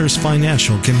 Great Waters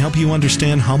Financial can help you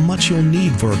understand how much you'll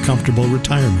need for a comfortable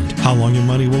retirement, how long your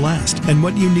money will last, and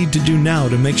what you need to do now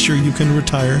to make sure you can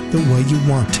retire the way you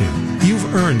want to.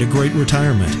 You've earned a great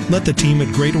retirement. Let the team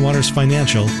at Great Waters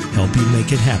Financial help you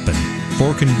make it happen.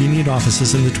 4 convenient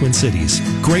offices in the Twin Cities.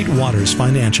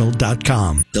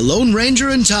 GreatWatersFinancial.com. The Lone Ranger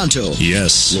and Tonto.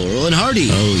 Yes. Laurel and Hardy.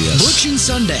 Oh, yes. Butch and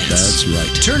Sundance. That's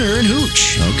right. Turner and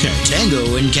Hooch. Okay.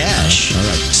 Tango and Cash. All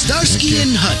right. Starsky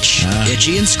and Hutch.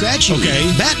 Itchy and Scratchy.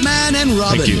 Okay. Batman and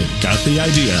Robin. Thank you. Got the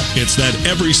idea. It's that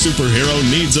every superhero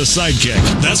needs a sidekick.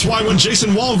 That's why when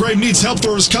Jason Walgrave needs help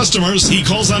for his customers, he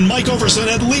calls on Mike Overson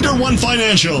at Leader One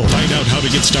Financial. Find out how to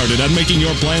get started on making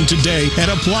your plan today at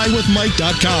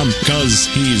applywithmike.com. Because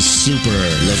he's super.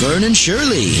 Laverne and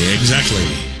Shirley. Exactly.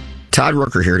 Todd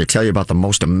Rooker here to tell you about the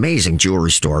most amazing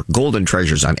jewelry store, Golden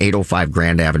Treasures on 805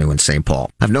 Grand Avenue in St. Paul.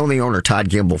 I've known the owner, Todd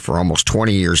Gimble, for almost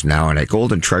 20 years now, and at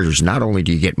Golden Treasures, not only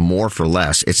do you get more for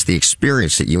less, it's the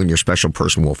experience that you and your special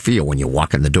person will feel when you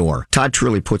walk in the door. Todd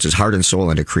truly puts his heart and soul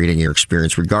into creating your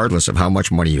experience regardless of how much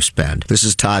money you spend. This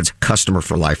is Todd's customer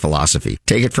for life philosophy.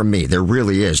 Take it from me, there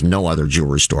really is no other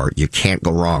jewelry store. You can't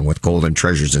go wrong with Golden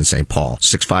Treasures in St. Paul.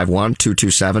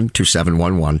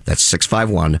 651-227-2711. That's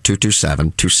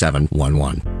 651-227-2711.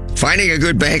 Finding a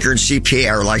good banker and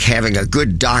CPA are like having a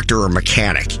good doctor or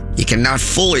mechanic. You cannot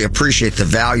fully appreciate the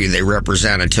value they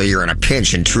represent until you're in a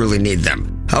pinch and truly need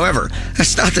them. However,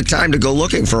 that's not the time to go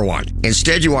looking for one.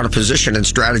 Instead, you want to position and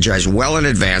strategize well in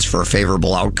advance for a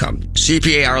favorable outcome.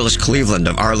 CPA Arliss Cleveland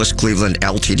of Arliss Cleveland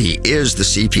LTD is the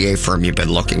CPA firm you've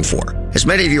been looking for. As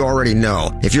many of you already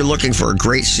know, if you're looking for a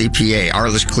great CPA,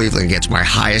 Arliss Cleveland gets my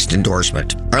highest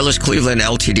endorsement. Arliss Cleveland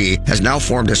LTD has now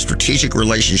formed a strategic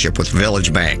relationship with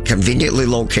Village Bank, conveniently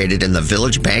located in the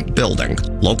Village Bank building,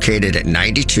 located at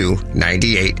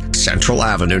 9298 Central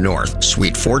Avenue North,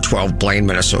 Suite 412, Blaine,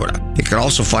 Minnesota. You can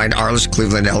also find Arliss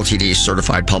Cleveland LTD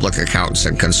certified public accountants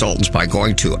and consultants by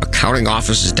going to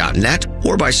accountingoffices.net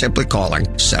or by simply calling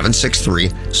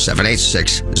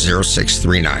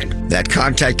 763-786-0639. That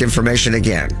contact information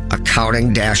again,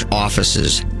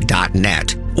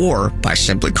 accounting-offices.net or by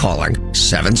simply calling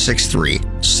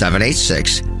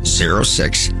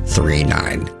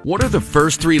 763-786-0639. What are the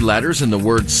first 3 letters in the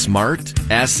word SMART?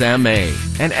 SMA.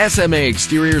 And SMA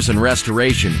Exteriors and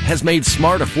Restoration has made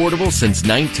smart affordable since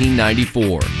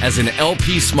 1994. As an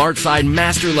LP SmartSide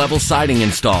Master Level Siding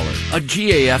Installer, a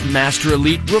GAF Master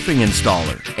Elite Roofing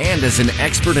Installer, and as an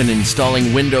expert in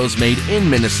installing windows made in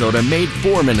Minnesota, made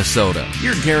for Minnesota,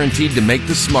 you're guaranteed to make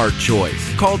the smart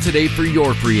choice. Call today for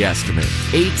your free estimate.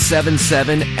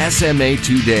 877-SMA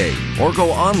today or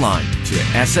go online to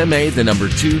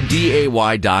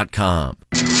SMA2DAY.com.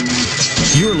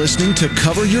 You're listening to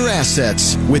Cover Your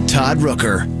Assets with Todd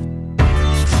Rooker.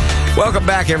 Welcome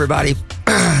back, everybody.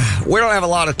 We don't have a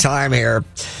lot of time here,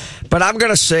 but I'm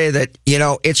going to say that,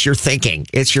 it's your thinking.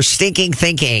 It's your stinking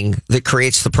thinking that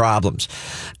creates the problems.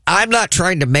 I'm not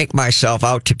trying to make myself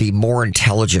out to be more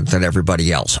intelligent than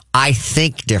everybody else. I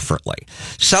think differently.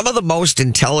 Some of the most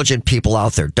intelligent people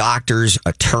out there, doctors,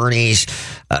 attorneys,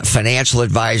 financial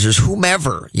advisors,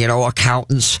 whomever,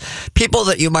 accountants, people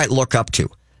that you might look up to,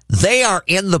 they are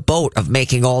in the boat of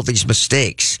making all these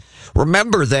mistakes.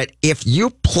 Remember that if you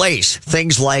place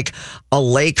things like a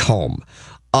lake home,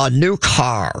 a new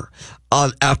car,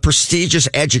 a prestigious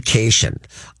education,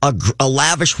 a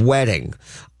lavish wedding,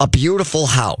 a beautiful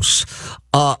house,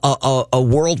 a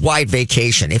worldwide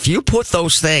vacation. If you put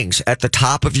those things at the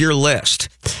top of your list,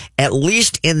 at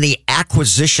least in the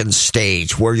acquisition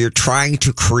stage where you're trying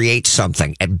to create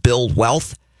something and build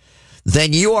wealth,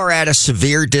 then you are at a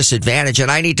severe disadvantage. And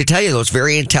I need to tell you, those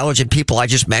very intelligent people I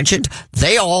just mentioned,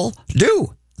 they all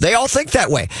do. They all think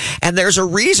that way. And there's a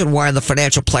reason why in the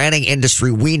financial planning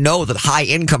industry, we know that high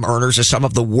income earners are some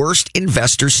of the worst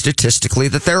investors statistically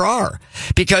that there are,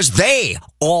 because they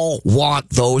all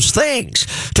want those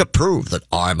things to prove that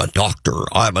I'm a doctor,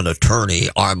 I'm an attorney,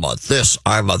 I'm a this,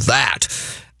 I'm a that.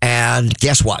 And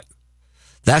guess what?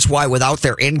 That's why without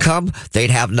their income,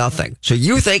 they'd have nothing. So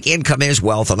you think income is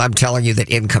wealth, and I'm telling you that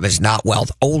income is not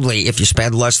wealth, only if you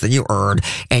spend less than you earn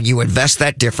and you invest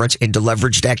that difference into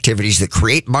leveraged activities that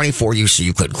create money for you so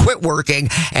you could quit working,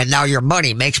 and now your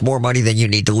money makes more money than you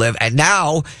need to live, and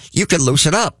now you can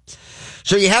loosen up.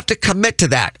 So you have to commit to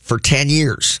that for 10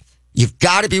 years. You've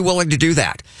got to be willing to do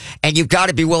that. And you've got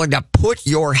to be willing to put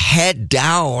your head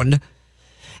down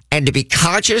and to be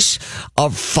conscious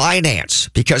of finance,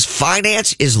 because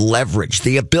finance is leverage,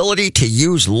 the ability to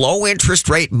use low interest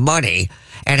rate money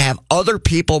and have other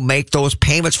people make those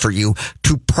payments for you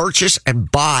to purchase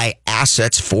and buy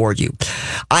assets for you.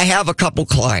 I have a couple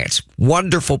clients,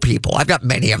 wonderful people. I've got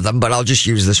many of them, but I'll just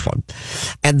use this one.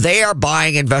 And they are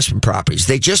buying investment properties.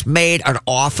 They just made an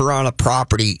offer on a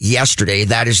property yesterday.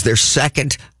 That is their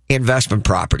second investment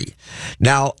property.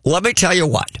 Now, let me tell you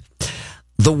what.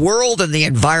 The world and the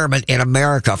environment in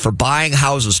America for buying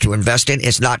houses to invest in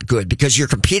is not good, because you're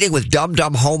competing with dumb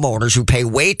homeowners who pay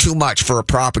way too much for a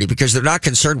property because they're not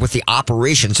concerned with the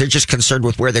operations. They're just concerned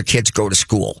with where their kids go to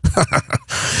school.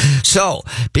 So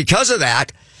because of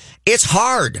that, it's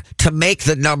hard to make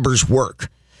the numbers work.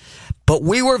 But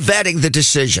we were vetting the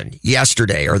decision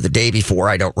yesterday or the day before,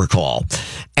 I don't recall.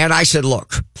 And I said,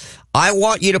 look, I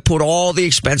want you to put all the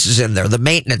expenses in there, the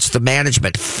maintenance, the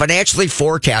management, financially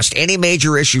forecast any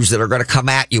major issues that are going to come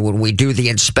at you when we do the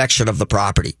inspection of the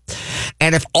property.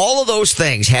 And if all of those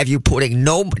things have you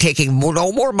taking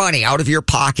no more money out of your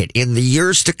pocket in the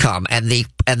years to come, and the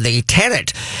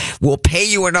tenant will pay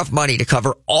you enough money to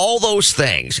cover all those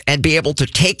things and be able to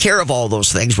take care of all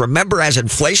those things. Remember, as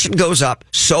inflation goes up,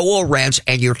 so will rents,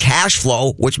 and your cash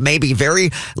flow, which may be very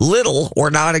little or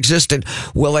non-existent,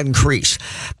 will increase.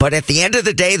 But at the end of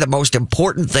the day, the most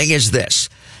important thing is this: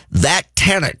 that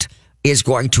tenant is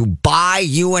going to buy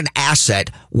you an asset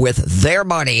with their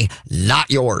money, not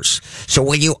yours. So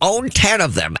when you own 10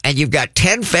 of them and you've got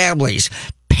 10 families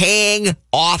paying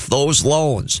off those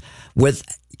loans with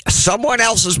someone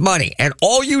else's money, and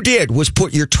all you did was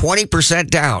put your 20%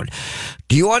 down,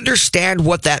 do you understand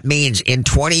what that means in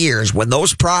 20 years when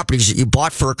those properties that you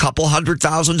bought for a couple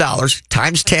 $100,000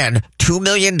 times 10, $2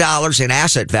 million in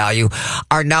asset value,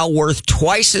 are now worth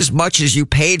twice as much as you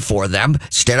paid for them?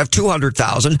 Instead of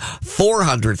 $200,000,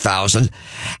 $400,000,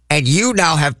 and you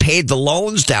now have paid the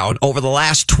loans down over the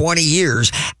last 20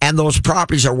 years, and those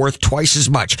properties are worth twice as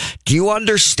much. Do you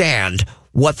understand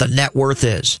what the net worth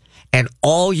is? And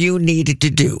all you needed to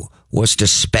do was to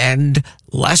spend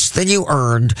less than you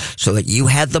earned so that you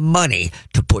had the money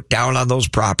to put down on those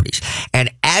properties.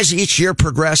 And as each year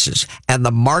progresses and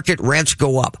the market rents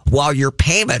go up, while your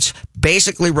payments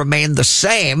basically remain the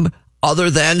same other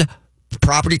than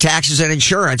property taxes and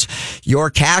insurance, your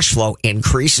cash flow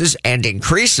increases and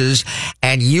increases,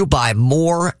 and you buy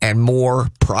more and more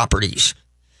properties.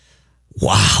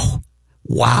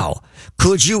 Wow.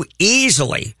 Could you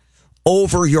easily,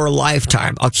 over your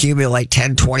lifetime, accumulate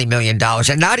 $10, $20 million?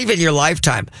 And not even your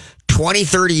lifetime, 20,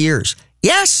 30 years.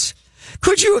 Yes.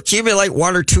 Could you accumulate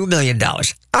 $1 or $2 million?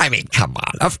 I mean, come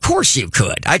on. Of course you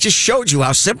could. I just showed you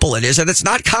how simple it is, and it's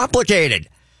not complicated.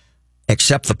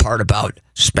 Except the part about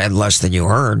spend less than you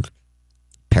earn.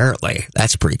 Apparently,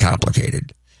 that's pretty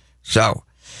complicated. So,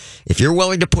 if you're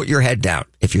willing to put your head down,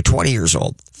 if you're 20 years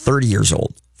old, 30 years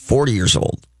old, 40 years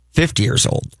old, 50 years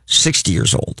old, 60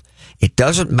 years old, it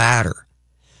doesn't matter.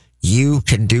 You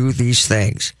can do these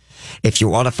things. If you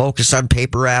want to focus on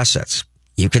paper assets,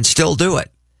 you can still do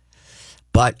it.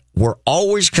 But we're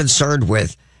always concerned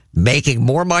with making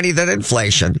more money than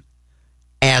inflation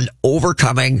and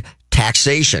overcoming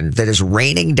taxation that is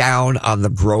raining down on the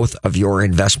growth of your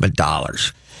investment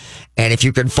dollars. And if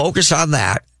you can focus on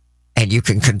that, and you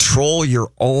can control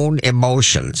your own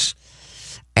emotions,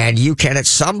 and you can at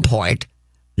some point,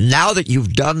 now that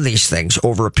you've done these things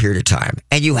over a period of time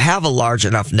and you have a large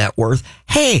enough net worth,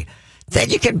 hey, then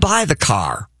you can buy the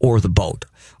car or the boat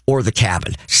or the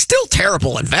cabin. Still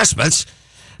terrible investments,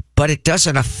 but it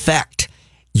doesn't affect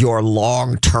your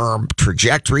long-term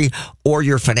trajectory or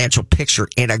your financial picture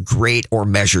in a great or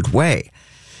measured way.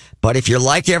 But if you're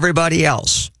like everybody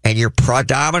else and you're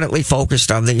predominantly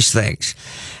focused on these things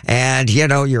and, you're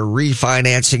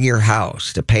refinancing your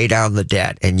house to pay down the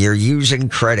debt and you're using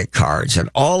credit cards and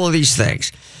all of these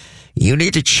things, you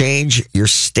need to change your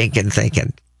stinking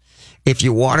thinking. If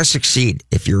you want to succeed,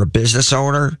 if you're a business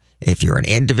owner, if you're an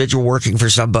individual working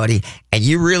for somebody and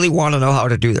you really want to know how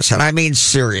to do this, and I mean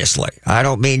seriously, I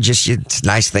don't mean just it's a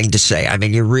nice thing to say. I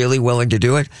mean, you're really willing to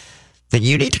do it, then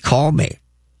you need to call me.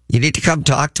 You need to come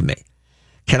talk to me.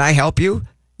 Can I help you?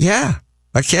 Yeah,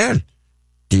 I can.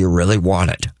 Do you really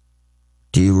want it?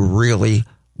 Do you really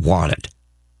want it?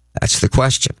 That's the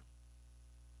question.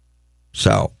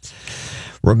 So,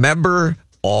 remember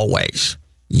always,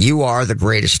 you are the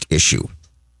greatest issue.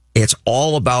 It's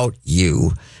all about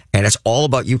you, and it's all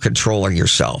about you controlling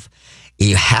yourself.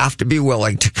 You have to be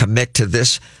willing to commit to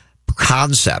this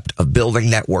concept of building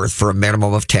net worth for a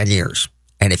minimum of 10 years.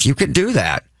 And if you can do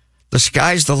that, the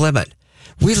sky's the limit.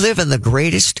 We live in the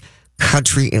greatest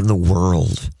country in the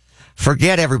world.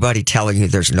 Forget everybody telling you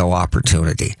there's no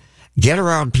opportunity. Get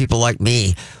around people like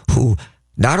me who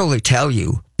not only tell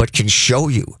you, but can show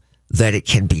you that it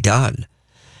can be done.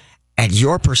 And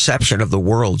your perception of the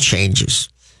world changes.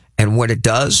 And when it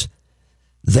does,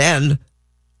 then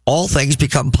all things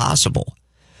become possible.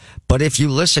 But if you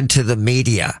listen to the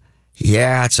media,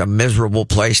 yeah, it's a miserable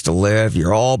place to live.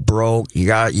 You're all broke.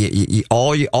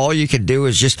 All you can do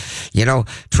is just,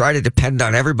 try to depend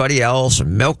on everybody else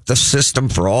and milk the system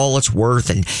for all it's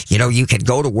worth. And, you can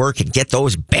go to work and get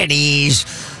those bennies.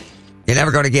 You're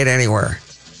never going to get anywhere.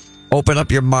 Open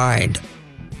up your mind.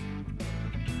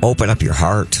 Open up your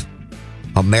heart.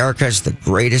 America is the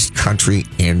greatest country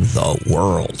in the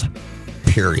world.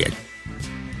 Period.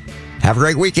 Have a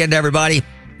great weekend, everybody.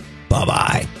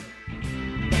 Bye-bye.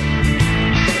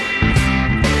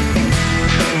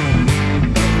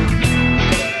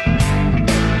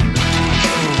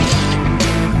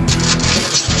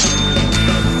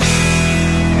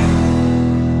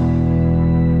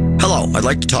 I'd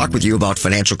like to talk with you about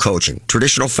financial coaching.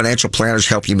 Traditional financial planners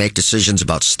help you make decisions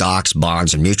about stocks,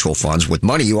 bonds, and mutual funds with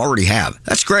money you already have.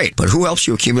 That's great, but who helps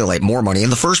you accumulate more money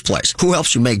in the first place? Who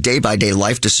helps you make day-by-day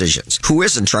life decisions? Who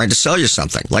isn't trying to sell you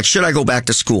something? Like, should I go back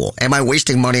to school? Am I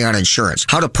wasting money on insurance?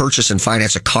 How to purchase and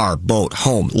finance a car, boat,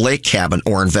 home, lake cabin,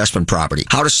 or investment property?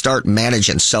 How to start, manage,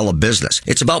 and sell a business?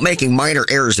 It's about making minor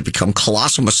errors that become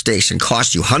colossal mistakes and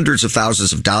cost you hundreds of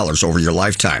thousands of dollars over your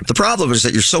lifetime. The problem is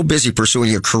that you're so busy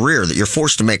pursuing your career that you're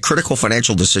forced to make critical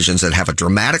financial decisions that have a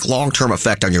dramatic long-term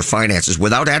effect on your finances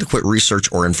without adequate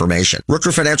research or information.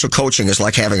 Rooker Financial Coaching is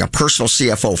like having a personal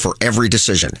CFO for every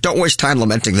decision. Don't waste time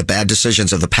lamenting the bad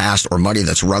decisions of the past or money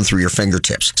that's run through your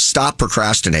fingertips. Stop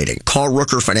procrastinating. Call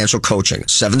Rooker Financial Coaching,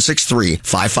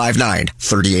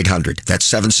 763-559-3800.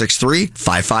 That's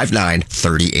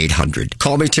 763-559-3800.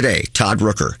 Call me today, Todd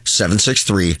Rooker,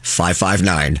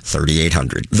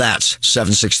 763-559-3800. That's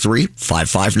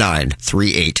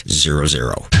 763-559-3800.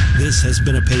 This has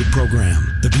been a paid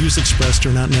program. The views expressed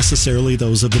are not necessarily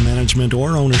those of the management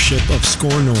or ownership of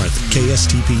Score North,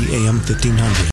 KSTP AM 1500.